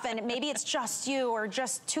stuff, and maybe it's just you or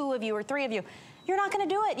just 2 of you or 3 of you? You're not gonna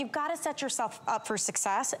do it. You've got to set yourself up for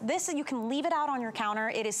success. This, you can leave it out on your counter.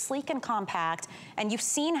 It is sleek and compact, and you've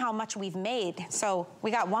seen how much we've made. So we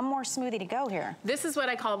got one more smoothie to go here. This is what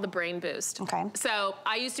I call the brain boost. Okay. So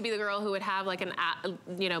I used to be the girl who would have like an,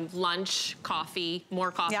 lunch coffee,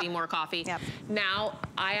 more coffee, more coffee. Yep. Now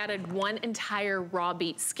I added 1 entire raw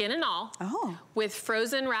beet, skin and all, with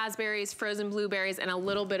frozen raspberries, frozen blueberries, and a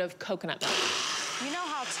little bit of coconut milk. You know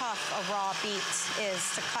how tough a raw beet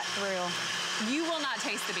is to cut through. You will not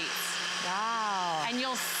taste the beets. Wow. And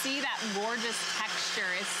you'll see that gorgeous texture.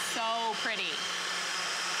 It's so pretty.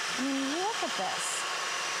 I mean, look at this.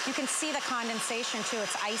 You can see the condensation too.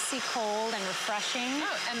 It's icy cold and refreshing.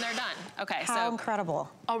 Oh, and they're done. Okay, How incredible.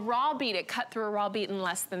 A raw beet, it cut through a raw beet in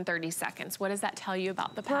less than 30 seconds. What does that tell you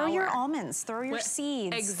about the power? Throw your almonds, throw your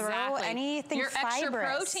seeds, throw anything your fibrous. Extra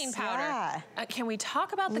protein powder. Yeah. Can we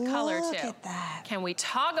talk about the color too? Look at that. Can we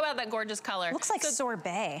talk about that gorgeous color? Looks like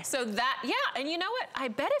sorbet. So that, and you know what? I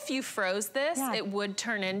bet if you froze this, it would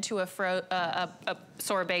turn into a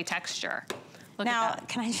sorbet texture. Now,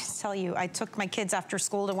 can I just tell you, I took my kids after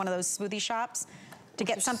school to one of those smoothie shops to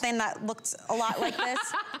get something that looked a lot like this.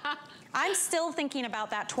 I'm still thinking about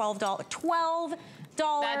that $12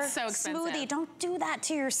 That's so expensive. Smoothie. Don't do that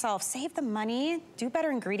to yourself. Save the money. Do better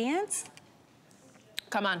ingredients.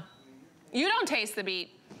 Come on. You don't taste the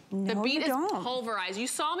beet. No, the beet you is don't. pulverized. You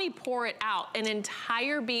saw me pour it out. An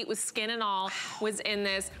entire beet with skin and all was in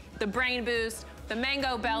this. The brain boost, the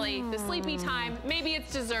mango belly, the sleepy time. Maybe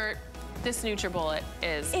it's dessert. This Nutribullet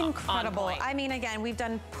is incredible. On point. I mean, again, we've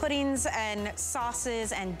done puddings and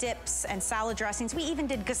sauces and dips and salad dressings. We even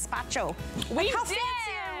did gazpacho. We How did!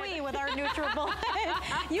 fancy are we with our Nutribullet?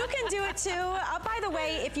 You can do it too. By the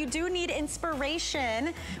way, if you do need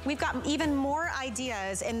inspiration, we've got even more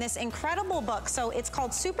ideas in this incredible book. So it's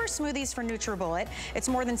called Super Smoothies for Nutribullet. It's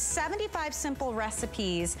more than 75 simple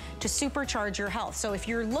recipes to supercharge your health. So if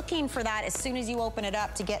you're looking for that as soon as you open it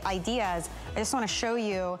up to get ideas, I just want to show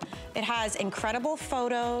you. It has incredible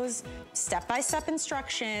photos, step-by-step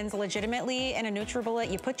instructions. Legitimately, in a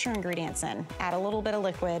Nutribullet, you put your ingredients in, add a little bit of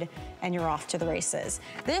liquid, and you're off to the races.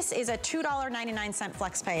 This is a $2.99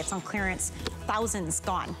 flex pay. It's on clearance. Thousands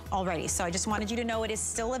gone already. So I just wanted you to know it is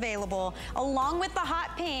still available, along with the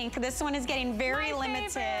hot pink. This one is getting very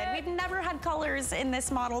limited. We've never had colors in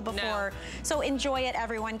this model before. So enjoy it,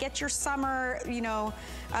 everyone. Get your summer,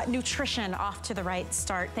 nutrition off to the right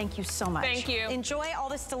start. Thank you so much. Thank you. Enjoy all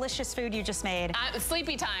this delicious food you just made.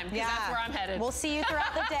 Sleepy time, because that's where I'm headed. We'll see you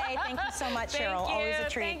throughout the day. Thank you so much, Cheryl. Always a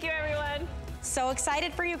treat. Thank you, everyone. So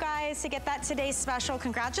excited for you guys to get that today's special.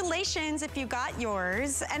 Congratulations if you got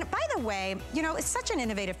yours. And by the way, it's such an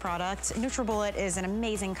innovative product. Nutribullet is an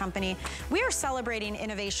amazing company. We are celebrating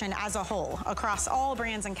innovation as a whole across all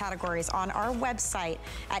brands and categories on our website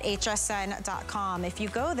at hsn.com. If you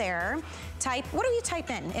go there, what do you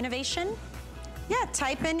type in? Innovation? Yeah,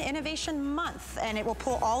 type in Innovation Month and it will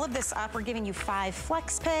pull all of this up. We're giving you 5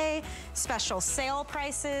 flex pay, special sale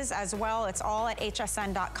prices as well. It's all at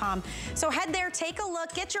hsn.com. So head there, take a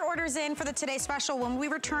look, get your orders in for the Today Special. When we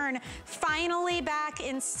return, finally back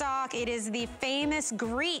in stock, it is the famous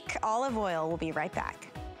Greek olive oil. We'll be right back.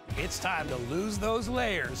 It's time to lose those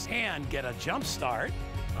layers and get a jump start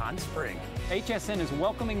on spring. HSN is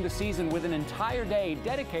welcoming the season with an entire day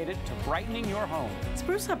dedicated to brightening your home.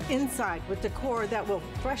 Spruce up inside with decor that will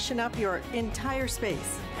freshen up your entire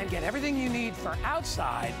space. And get everything you need for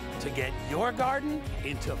outside to get your garden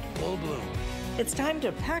into full bloom. It's time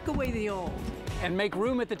to pack away the old. And make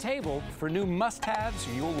room at the table for new must-haves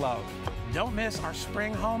you'll love. Don't miss our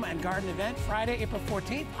spring home and garden event Friday, April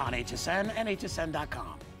 14th on HSN and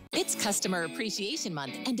hsn.com. It's Customer Appreciation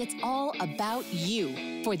Month, and it's all about you.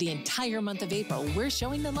 For the entire month of April, we're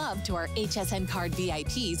showing the love to our HSN Card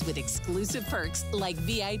VIPs with exclusive perks like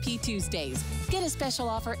VIP Tuesdays. Get a special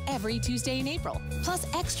offer every Tuesday in April, plus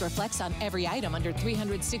extra flex on every item under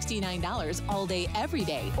 $369 all day, every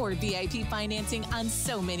day, or VIP financing on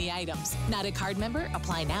so many items. Not a card member?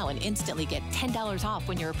 Apply now and instantly get $10 off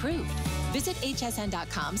when you're approved. Visit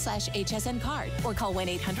hsn.com/HSN Card or call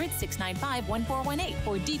 1-800-695-1418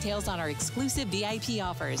 for details on our exclusive VIP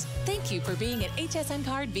offers. Thank you for being at HSN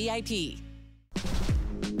Card VIP.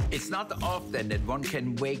 It's not often that one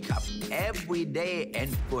can wake up every day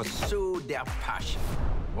and pursue their passion.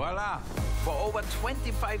 Voila! For over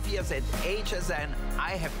 25 years at HSN,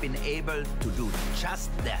 I have been able to do just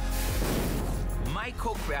that. My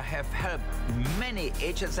cookware have helped many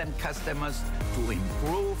HSN customers to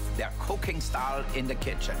improve their cooking style in the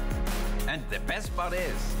kitchen. And the best part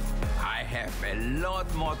is, I have a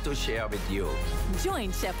lot more to share with you.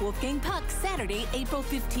 Join Chef Wolfgang Puck Saturday, April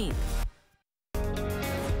 15th.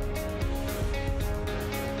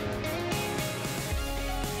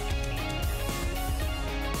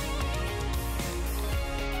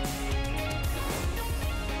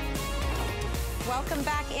 Welcome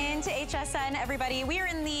back into HSN, everybody. We are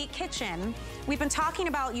in the kitchen. We've been talking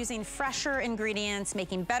about using fresher ingredients,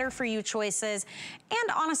 making better for you choices,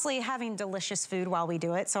 and honestly, having delicious food while we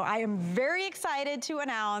do it. So I am very excited to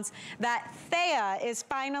announce that Thea is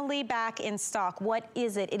finally back in stock. What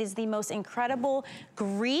is it? It is the most incredible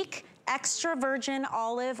Greek extra virgin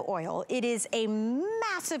olive oil. It is a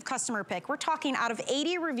massive customer pick. We're talking out of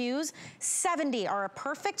 80 reviews, 70 are a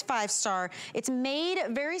perfect 5-star. It's made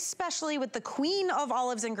very specially with the queen of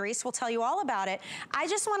olives in Greece. We'll tell you all about it. I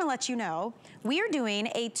just want to let you know, we are doing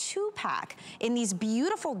a 2-pack in these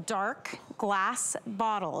beautiful dark glass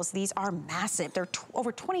bottles. These are massive. They're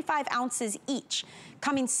over 25 ounces each,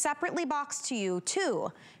 coming separately boxed to you,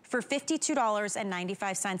 too, for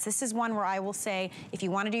 $52.95. This is one where I will say, if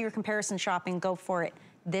you want to do your comparison shopping, go for it.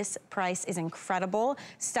 This price is incredible.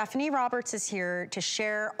 Stephanie Roberts is here to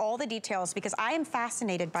share all the details because I am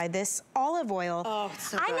fascinated by this olive oil. Oh,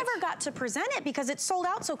 it's so I good. never got to present it because it sold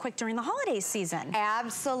out so quick during the holiday season.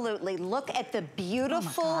 Absolutely. Look at the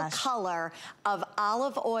beautiful color of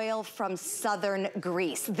olive oil from southern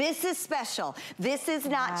Greece. This is special. This is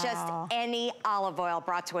not just any olive oil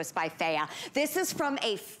brought to us by Thea. This is from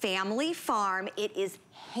a family farm. It is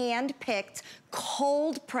hand-picked,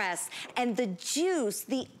 cold pressed, and the juice,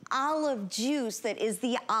 the olive juice that is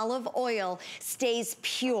the olive oil stays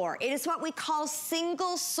pure. It is what we call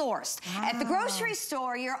single sourced. At the grocery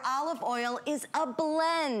store, your olive oil is a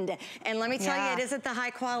blend. And let me tell you, it isn't the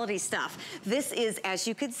high quality stuff. This is, as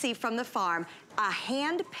you can see from the farm, a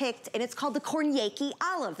hand-picked, and it's called the Korniecki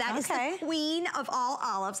olive. That is the queen of all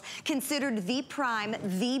olives, considered the prime,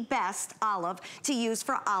 the best olive to use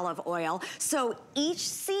for olive oil. So each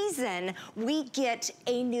season, we get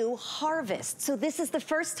a new harvest. So this is the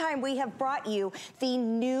first time we have brought you the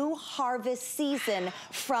new harvest season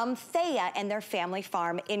from Thea and their family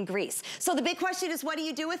farm in Greece. So the big question is, what do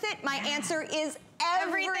you do with it? My answer is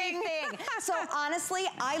everything. So honestly,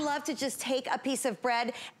 I love to just take a piece of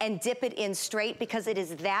bread and dip it in straight because it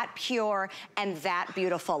is that pure and that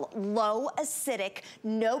beautiful. Low acidic,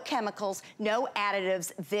 no chemicals, no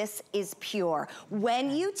additives. This is pure.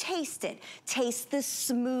 When you taste it, taste the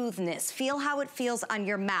smoothness. Feel how it feels on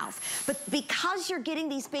your mouth. But because you're getting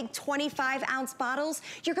these big 25-ounce bottles,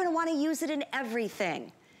 you're gonna wanna use it in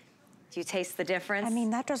everything. Do you taste the difference? I mean,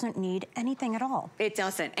 that doesn't need anything at all. It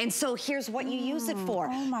doesn't. And so here's what you use it for.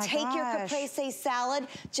 Oh my Take your caprese salad,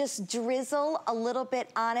 just drizzle a little bit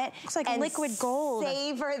on it. Looks like liquid gold.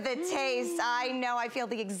 Savor the taste. I know, I feel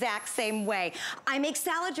the exact same way. I make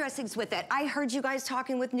salad dressings with it. I heard you guys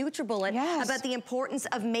talking with Nutribullet about the importance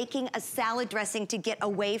of making a salad dressing to get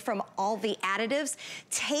away from all the additives.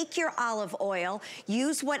 Take your olive oil,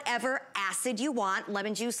 use whatever acid you want,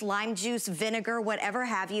 lemon juice, lime juice, vinegar, whatever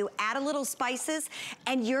have you. Add a little spices,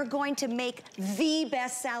 and you're going to make the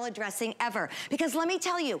best salad dressing ever. Because let me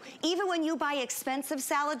tell you, even when you buy expensive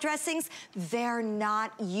salad dressings, they're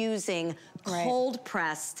not using cold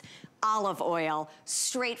pressed olive oil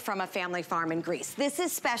straight from a family farm in Greece. This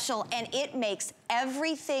is special, and it makes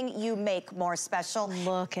everything you make more special.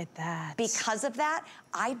 Look at that. Because of that,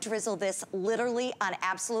 I drizzle this literally on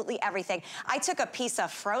absolutely everything. I took a piece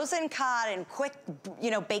of frozen cod and quick,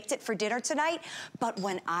 baked it for dinner tonight, but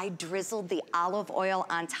when I drizzled the olive oil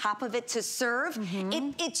on top of it to serve,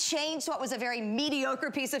 it changed what was a very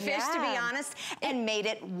mediocre piece of fish, to be honest, and made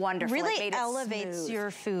it wonderful. Really it made elevates smooth.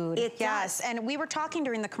 your food. It does. And we were talking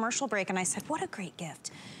during the commercial break, and I said, what a great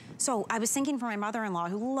gift. So I was thinking for my mother-in-law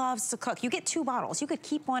who loves to cook, you get 2 bottles. You could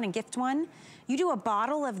keep one and gift one. You do a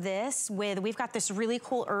bottle of this with, we've got this really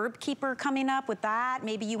cool herb keeper coming up with that.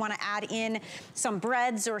 Maybe you want to add in some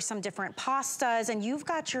breads or some different pastas, and you've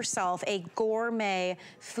got yourself a gourmet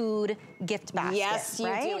food gift basket. Yes, you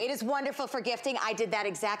do. It is wonderful for gifting. I did that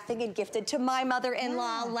exact thing and gifted to my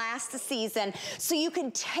mother-in-law last season. So you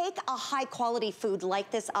can take a high quality food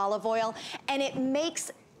like this olive oil, and it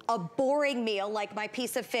makes a boring meal like my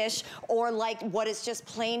piece of fish or like what is just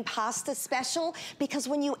plain pasta special, because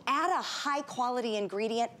when you add a high quality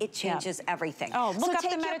ingredient, it changes everything. Oh, look so up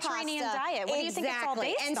take the Mediterranean diet. What do you think it's all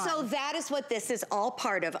based on? And so that is what this is all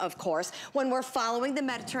part of course. When we're following the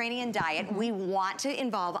Mediterranean diet, we want to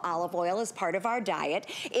involve olive oil as part of our diet.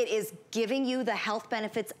 It is giving you the health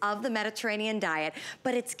benefits of the Mediterranean diet,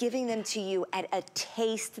 but it's giving them to you at a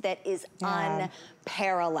taste that is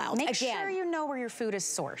unparalleled. Make sure you know where your food is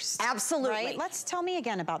sourced. Absolutely. Right? Tell me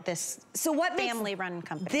again about this family-run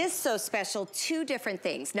company. This so special, two different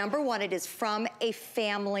things. Number one, it is from a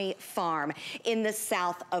family farm in the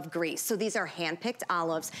south of Greece. So these are hand-picked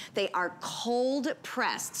olives. They are cold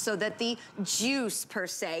pressed so that the juice per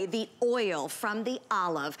se, the oil from the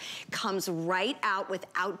olive comes right out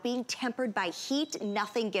without being tempered by heat.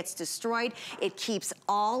 Nothing gets destroyed. It keeps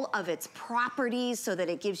all of its properties so that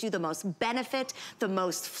it gives you the most benefit, the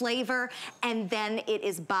most flavor, and then it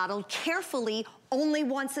is bottled carefully only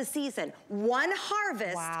once a season. One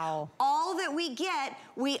harvest, all that we get,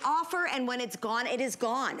 we offer, and when it's gone, it is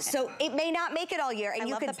gone. So it may not make it all year. And I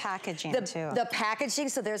love the packaging too. The packaging,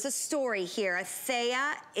 so there's a story here.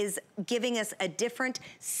 Thea is giving us a different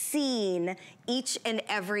scene each and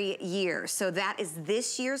every year. So that is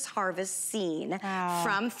this year's harvest scene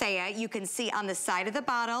from Thea. You can see on the side of the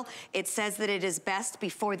bottle, it says that it is best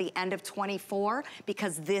before the end of 24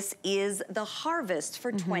 because this is the harvest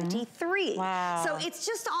for 23. So it's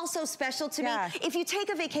just also special to me. If you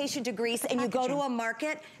take a vacation to Greece and you go to a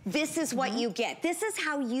market, this is what you get. This is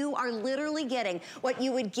how you are literally getting what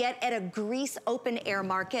you would get at a Greece open air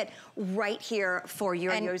market right here for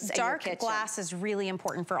your kitchen. And dark glass is really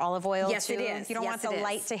important for olive oil too. Yes, it is. You don't want the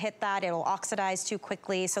light to hit that. It'll oxidize too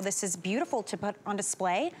quickly. So this is beautiful to put on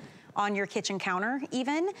display on your kitchen counter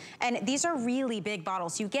even. And these are really big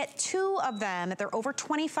bottles. You get 2 of them. They're over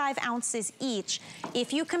 25 ounces each.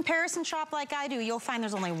 If you comparison shop like I do, you'll find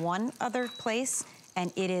there's only one other place,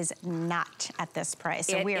 and it is not at this price.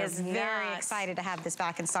 So we are very excited to have this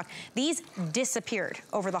back in stock. These disappeared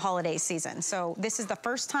over the holiday season. So this is the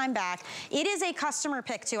first time back. It is a customer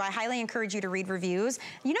pick too. I highly encourage you to read reviews.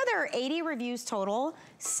 You know, there are 80 reviews total.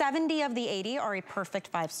 70 of the 80 are a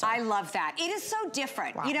perfect 5-star. I love that. It is so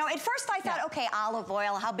different. You know, at first I thought, okay, olive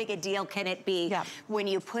oil, how big a deal can it be? When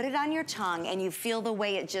you put it on your tongue and you feel the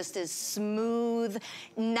way it just is smooth,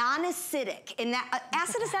 non-acidic. And that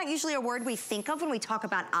acid is not usually a word we think of when we talk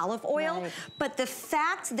about olive oil, but the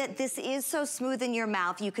fact that this is so smooth in your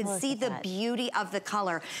mouth, you can see the beauty of the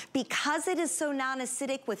color. Because it is so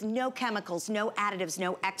non-acidic with no chemicals, no additives,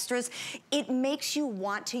 no extras, it makes you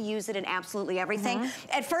want to use it in absolutely everything.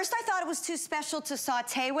 At first I thought it was too special to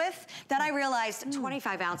saute with. Then I realized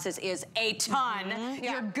 25 ounces is a ton.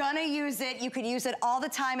 You're gonna use it. You can use it all the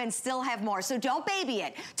time and still have more. So don't baby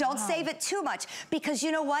it. Don't save it too much, because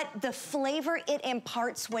you know what? The flavor it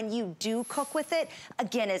imparts when you do cook with it,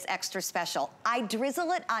 again, is extra special. I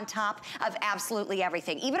drizzle it on top of absolutely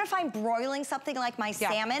everything. Even if I'm broiling something like my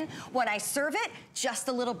salmon, when I serve it, just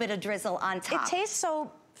a little bit of drizzle on top. It tastes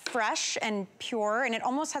so fresh and pure, and it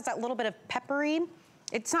almost has that little bit of peppery.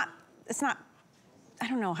 It's not, I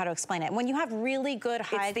don't know how to explain it. When you have really good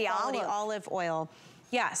high quality olive oil,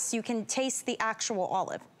 yes, you can taste the actual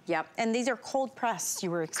olive. And these are cold pressed,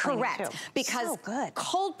 you were explaining too. Because so good.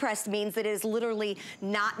 Cold pressed means that it is literally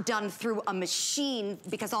not done through a machine,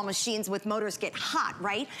 because all machines with motors get hot,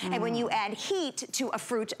 right? And when you add heat to a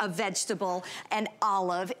fruit, a vegetable, an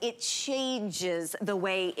olive, it changes the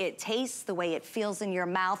way it tastes, the way it feels in your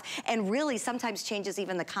mouth, and really sometimes changes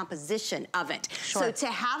even the composition of it. So to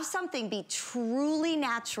have something be truly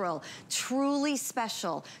natural, truly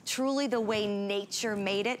special, truly the way nature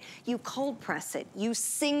made it, you cold press it, you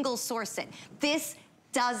single source it. This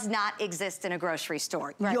does not exist in a grocery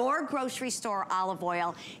store. Your grocery store olive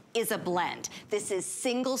oil is a blend. This is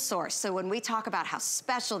single source. So when we talk about how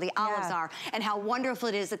special the olives are and how wonderful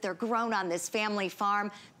it is that they're grown on this family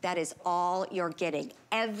farm, that is all you're getting.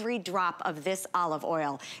 Every drop of this olive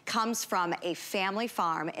oil comes from a family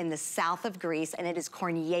farm in the south of Greece, and it is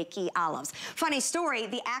Kornieki olives. Funny story,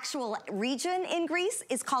 the actual region in Greece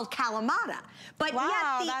is called Kalamata, but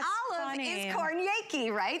yet the olive is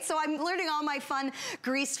Kornieki, right? So I'm learning all my fun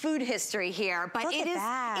Greece food history here, but it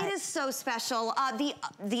is so special.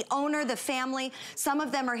 The the owner, the family. Some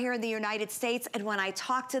of them are here in the United States, and when I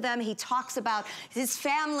talk to them, he talks about his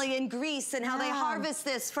family in Greece and how they harvest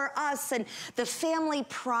this for us and the family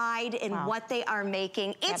pride in what they are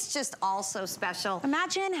making. It's just all so special.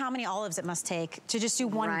 Imagine how many olives it must take to just do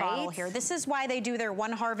one bottle here. This is why they do their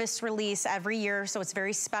one harvest release every year, so it's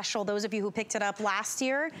very special. Those of you who picked it up last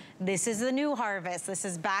year, this is the new harvest. This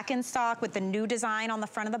is back in stock with the new design on the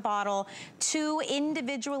front of the bottle. 2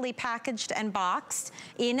 individually packaged and boxed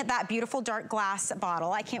in that beautiful dark glass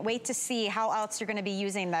bottle. I can't wait to see how else you're gonna be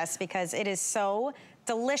using this because it is so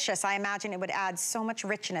delicious. I imagine it would add so much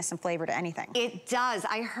richness and flavor to anything. It does.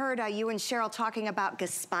 I heard you and Cheryl talking about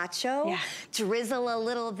gazpacho. Yeah. Drizzle a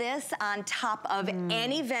little of this on top of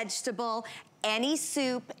any vegetable, any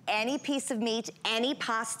soup, any piece of meat, any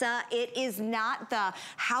pasta. It is not the,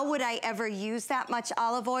 how would I ever use that much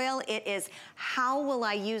olive oil? It is, how will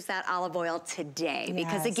I use that olive oil today?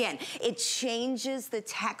 Because again, it changes the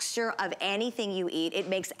texture of anything you eat. It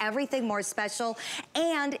makes everything more special.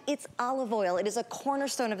 And it's olive oil. It is a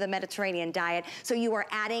cornerstone of the Mediterranean diet. So you are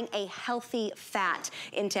adding a healthy fat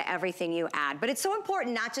into everything you add. But it's so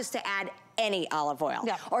important not just to add any olive oil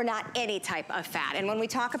or not any type of fat. And when we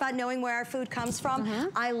talk about knowing where our food comes from,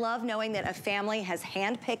 I love knowing that a family has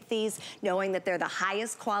handpicked these, knowing that they're the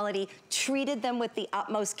highest quality, treated them with the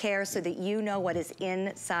utmost care so that you know what is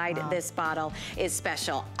inside this bottle is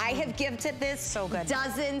special. I have gifted this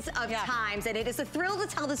dozens of times, and it is a thrill to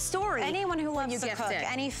tell the story. Anyone who loves to cook,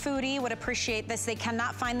 any foodie would appreciate this. They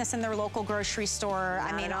cannot find this in their local grocery store.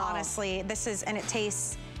 I mean, honestly, this is, and it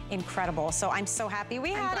tastes incredible. So I'm so happy we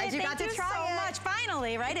had it. Thank you so much.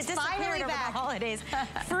 Finally, right? It disappeared over the holidays.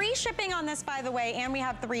 Free shipping on this, by the way, and we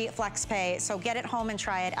have 3 flex pay. So get it home and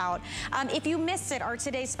try it out. If you missed it, our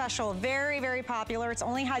today's special, very, very popular. It's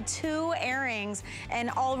only had 2 airings and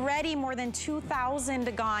already more than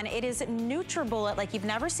 2,000 gone. It is Nutribullet like you've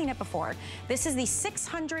never seen it before. This is the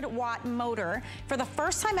 600-watt motor for the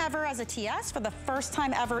first time ever as a TS, for the first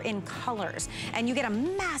time ever in colors. And you get a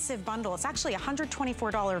massive bundle. It's actually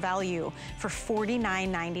 $124 value for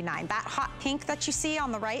 $49.99. That hot pink that you see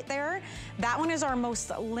on the right there, that one is our most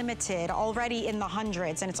limited, already in the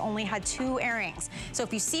hundreds, and it's only had 2 airings. So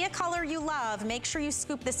if you see a color you love, make sure you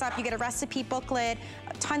scoop this up. You get a recipe booklet,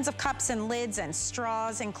 tons of cups and lids and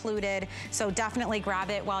straws included. So definitely grab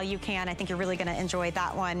it while you can. I think you're really gonna enjoy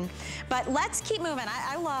that one. But let's keep moving.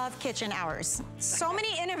 I love kitchen hours. So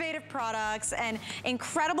many innovative products and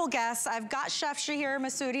incredible guests. I've got Chef Shahir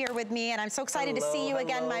Massoud here with me, and I'm so excited to see you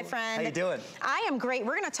again, my friend. How you doing? I am great.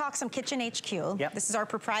 We're gonna talk some Kitchen HQ. This is our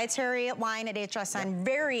proprietary line at HSN,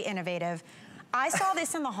 very innovative. I saw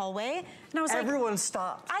this in the hallway and I was like, everyone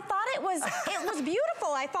stopped. I thought it was beautiful.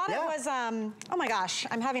 I thought it was, oh my gosh,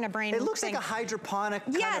 I'm having a brain It looks thing. like a hydroponic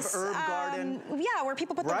kind of herb garden. Yeah, where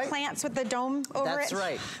people put their plants with the dome over it. That's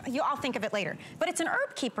right. I'll think of it later. But it's an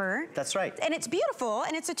herb keeper. That's right. And it's beautiful,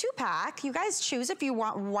 and it's a 2-pack. You guys choose if you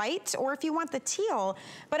want white or if you want the teal.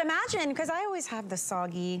 But imagine, because I always have the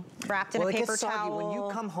soggy wrapped in a paper towel. When you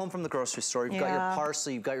come home from the grocery store, you've got your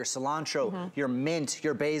parsley, you've got your cilantro, your mint,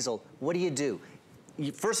 your basil. What do?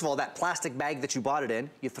 First of all, that plastic bag that you bought it in,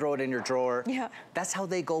 you throw it in your drawer. That's how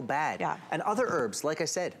they go bad. And other herbs, like I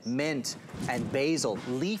said, mint and basil,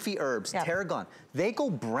 leafy herbs, tarragon, they go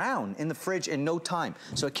brown in the fridge in no time.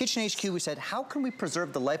 So at Kitchen HQ, we said, how can we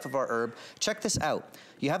preserve the life of our herb? Check this out.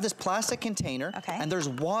 You have this plastic container, and there's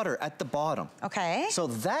water at the bottom. So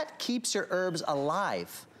that keeps your herbs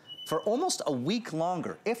alive for almost a week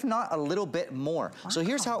longer, if not a little bit more. So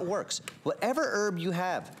here's how it works. Whatever herb you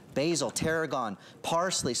have, basil, tarragon,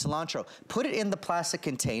 parsley, cilantro, put it in the plastic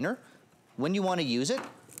container. When you want to use it,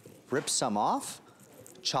 rip some off,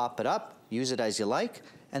 chop it up, use it as you like,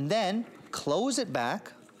 and then close it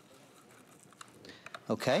back.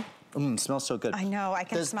 Okay? It smells so good. I know, I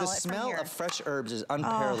can smell it from here. The smell of fresh herbs is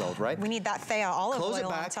unparalleled, right? We need that Thea olive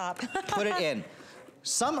oil on top. Put it in.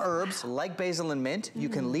 Some herbs, like basil and mint, you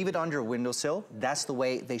can leave it on your windowsill. That's the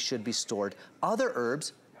way they should be stored. Other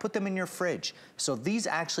herbs, put them in your fridge. So these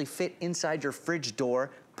actually fit inside your fridge door,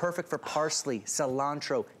 perfect for parsley,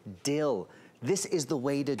 cilantro, dill. This is the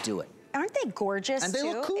way to do it. Aren't they gorgeous, and they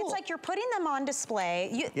look cool. It's like you're putting them on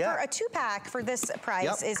display. For a 2-pack for this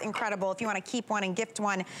price is incredible if you want to keep one and gift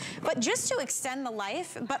one. But just to extend the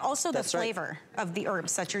life, but also the flavor of the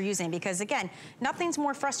herbs that you're using. Because again, nothing's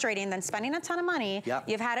more frustrating than spending a ton of money.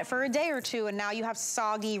 You've had it for a day or two, and now you have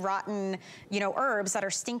soggy, rotten, herbs that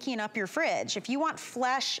are stinking up your fridge. If you want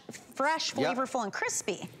fresh, flavorful, and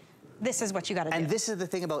crispy, this is what you gotta do. And this is the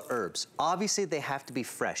thing about herbs. Obviously, they have to be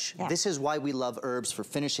fresh. This is why we love herbs for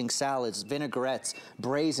finishing salads, vinaigrettes,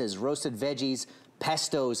 braises, roasted veggies.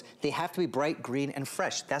 pestos, they have to be bright green and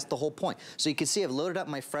fresh. That's the whole point. So you can see I've loaded up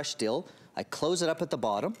my fresh dill. I close it up at the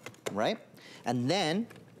bottom, right? And then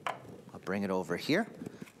I'll bring it over here,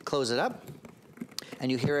 close it up, and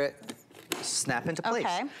you hear it snap into place.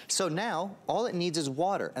 Okay. So now all it needs is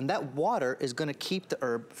water, and that water is going to keep the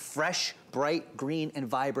herb fresh, bright, green, and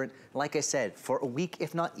vibrant, like I said, for a week,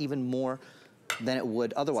 if not even more than it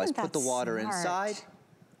would otherwise. Put the water inside,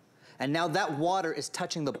 and now that water is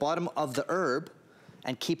touching the bottom of the herb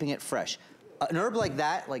and keeping it fresh. An herb like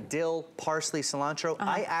that, like dill, parsley, cilantro,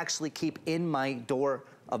 I actually keep in my door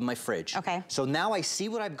of my fridge. Okay. So now I see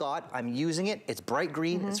what I've got, I'm using it, it's bright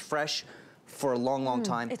green, it's fresh for a long, long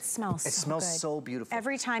time. It smells It smells so beautiful.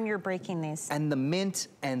 Every time you're breaking these. And the mint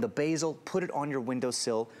and the basil, put it on your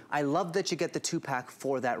windowsill. I love that you get the 2-pack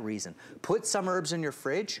for that reason. Put some herbs in your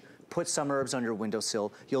fridge, put some herbs on your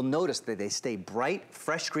windowsill. You'll notice that they stay bright,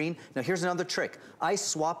 fresh green. Now here's another trick. I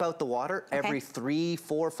swap out the water every 3,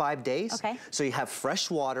 4, 5 days. Okay. So you have fresh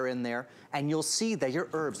water in there, and you'll see that your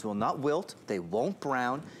herbs will not wilt, they won't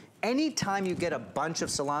brown. Anytime you get a bunch of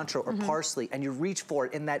cilantro or parsley and you reach for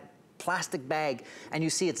it in that plastic bag and you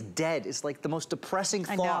see it's dead, it's like the most depressing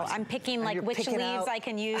thought. I know, I'm picking like which leaves I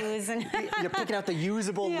can use. And you're picking out the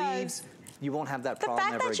usable leaves. You won't have that problem ever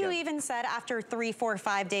again. The fact that you even said after 3, 4,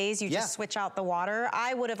 5 days, you just switch out the water,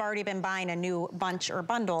 I would have already been buying a new bunch or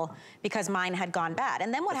bundle because mine had gone bad.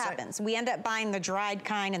 And then what happens? We end up buying the dried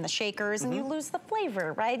kind and the shakers and you lose the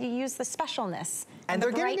flavor, right? You use the specialness. And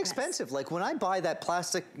they're getting expensive. Like when I buy that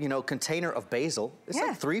plastic, you know, container of basil, it's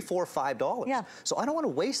like $3, $4, $5. Yeah. So I don't want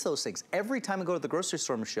to waste those things. Every time I go to the grocery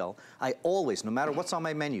store, Michelle, I always, no matter what's on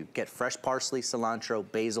my menu, get fresh parsley, cilantro,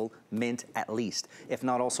 basil, mint at least, if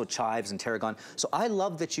not also chives and tarragon. So I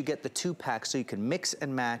love that you get the 2-pack so you can mix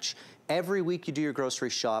and match. Every week you do your grocery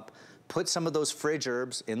shop, put some of those fridge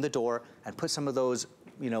herbs in the door and put some of those,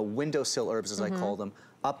 you know, windowsill herbs, as I call them,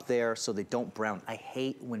 up there so they don't brown. I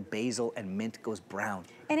hate when basil and mint goes brown.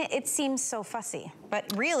 And it seems so fussy, but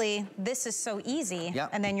really, this is so easy,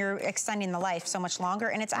 and then you're extending the life so much longer,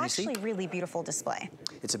 and it's actually really beautiful display.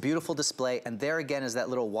 It's a beautiful display, and there again is that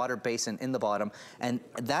little water basin in the bottom, and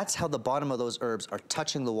that's how the bottom of those herbs are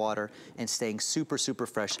touching the water and staying super, super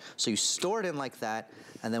fresh. So you store it in like that,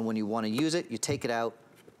 and then when you want to use it, you take it out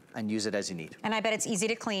and use it as you need. And I bet it's easy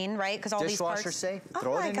to clean, right? Because all these parts. Dishwasher safe.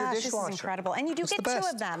 Throw it in your dishwasher. This is incredible. And you do get 2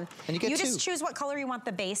 of them. And you get 2. Just choose what color you want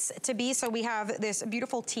the base to be. So we have this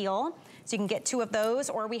beautiful teal, so you can get 2 of those,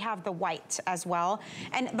 or we have the white as well.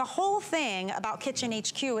 And the whole thing about Kitchen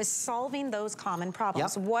HQ is solving those common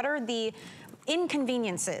problems. What are the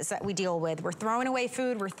inconveniences that we deal with? We're throwing away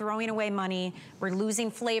food, we're throwing away money, we're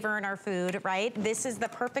losing flavor in our food, right? This is the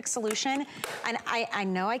perfect solution. And I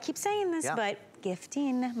know I keep saying this, but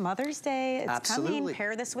gifting, Mother's Day, it's coming.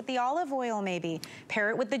 Pair this with the olive oil maybe. Pair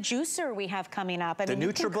it with the juicer we have coming up. I mean,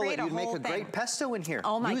 Nutribullet, you make a great pesto in here.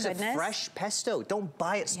 Oh my goodness. Use a fresh pesto. Don't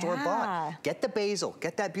buy it store-bought. Get the basil,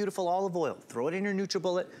 get that beautiful olive oil, throw it in your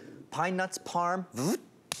Nutribullet, pine nuts, parm,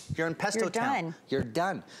 you're in pesto town. You're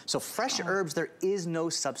done. So fresh herbs, there is no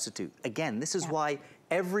substitute. Again, this is why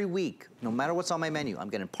every week, no matter what's on my menu, I'm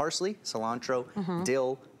getting parsley, cilantro,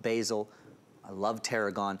 dill, basil. I love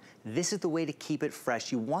tarragon. This is the way to keep it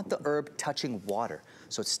fresh. You want the herb touching water,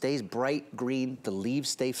 so it stays bright green, the leaves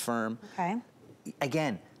stay firm.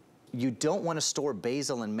 Again, you don't want to store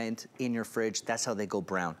basil and mint in your fridge. That's how they go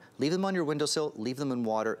brown. Leave them on your windowsill, leave them in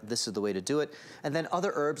water. This is the way to do it. And then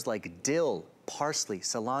other herbs like dill, parsley,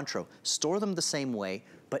 cilantro, store them the same way,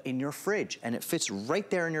 but in your fridge, and it fits right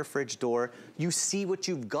there in your fridge door. You see what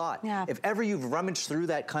you've got. If ever you've rummaged through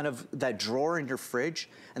that drawer in your fridge,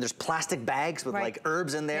 and there's plastic bags with like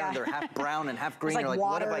herbs in there, and they're half brown and half green, like you're like,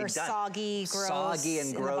 water, what have I done? Soggy, gross, soggy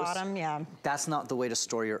and gross. In the bottom, That's not the way to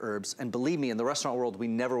store your herbs. And believe me, in the restaurant world, we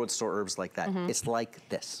never would store herbs like that. It's like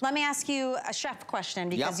this. Let me ask you a chef question,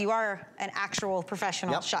 because you are an actual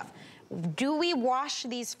professional chef. Do we wash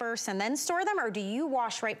these first and then store them, or do you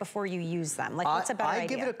wash right before you use them? Like, what's a better idea? I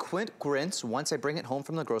give it a quick rinse once I bring it home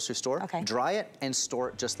from the grocery store, dry it, and store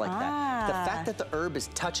it just like that. The fact that the herb is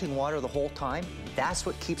touching water the whole time, that's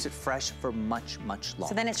what keeps it fresh for much, much longer.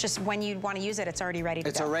 So then it's just when you want to use it, it's already ready to go.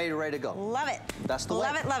 It's already ready to go. Love it. That's the way.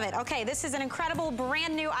 Love it, love it. Okay, this is an incredible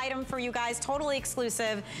brand new item for you guys, totally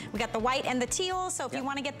exclusive. We got the white and the teal, so if you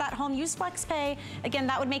want to get that home, use FlexPay. Again,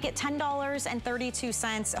 that would make it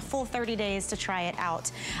 $10.32, a full 30 days to try it out.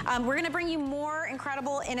 We're gonna bring you more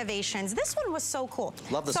incredible innovations. This one was so cool.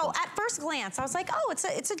 Love this one. So at first glance, I was like, oh, it's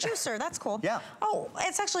a juicer, that's cool. Oh,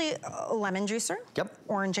 it's actually a lemon juicer.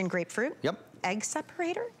 Orange and grapefruit. Egg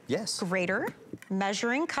separator. Grater.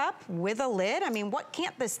 measuring cup with a lid. I mean, what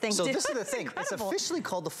can't this thing do? So this is the thing. Incredible. It's officially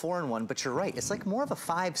called the 4-in-1, but you're right. It's like more of a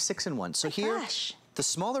 5, 6-in-1. So here, gosh. the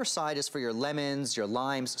smaller side is for your lemons, your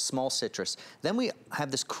limes, small citrus. Then we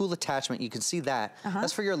have this cool attachment. You can see that.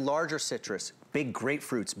 That's for your larger citrus, big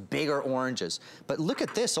grapefruits, bigger oranges. But look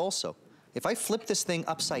at this also. If I flip this thing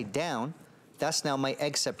upside down, that's now my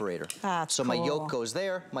egg separator. That's so cool. my yolk goes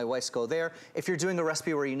there, my whites go there. If you're doing a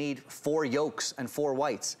recipe where you need 4 yolks and 4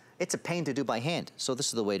 whites, it's a pain to do by hand. So this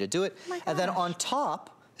is the way to do it. And then on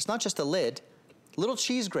top, it's not just a lid, little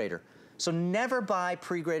cheese grater. So never buy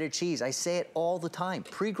pre-grated cheese. I say it all the time.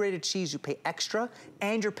 Pre-grated cheese, you pay extra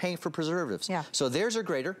and you're paying for preservatives. Yeah. So there's your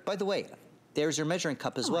grater. By the way, there's your measuring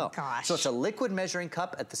cup as well. Gosh. So it's a liquid measuring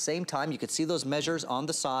cup. At the same time, you can see those measures on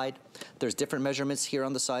the side. There's different measurements here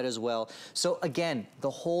on the side as well. So again, the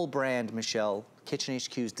whole brand, Michelle, Kitchen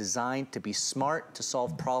HQ is designed to be smart, to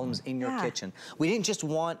solve problems in your kitchen. We didn't just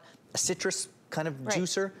want a citrus kind of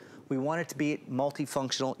juicer. We want it to be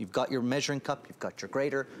multifunctional. You've got your measuring cup, you've got your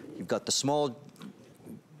grater, you've got the small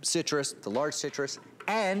citrus, the large citrus,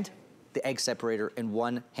 and the egg separator in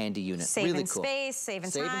one handy unit. Saving really cool. space,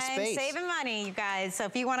 saving time, space. saving money, you guys. So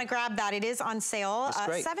if you want to grab that, it is on sale.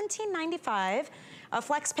 $17.95.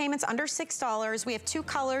 Flex payments under $6. We have 2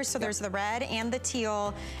 colors, so there's the red and the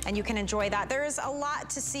teal, and you can enjoy that. There's a lot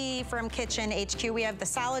to see from Kitchen HQ. We have the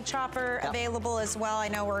salad chopper available as well. I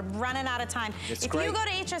know we're running out of time. If you go to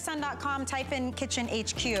hsn.com, type in Kitchen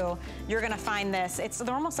HQ, you're gonna find this.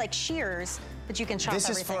 They're almost like shears, but you can chop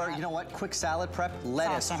everything This is for, up. you know what, quick salad prep,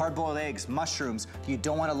 lettuce, hard-boiled eggs, mushrooms. You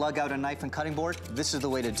don't want to lug out a knife and cutting board. This is the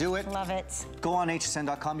way to do it. Love it. Go on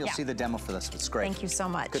hsn.com, you'll see the demo for this. It's great. Thank you so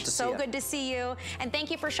much. Good to see you. So good to see you. And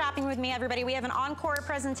thank you for shopping with me, everybody. We have an encore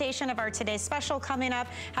presentation of our today's special coming up.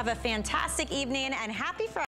 Have a fantastic evening and happy Friday.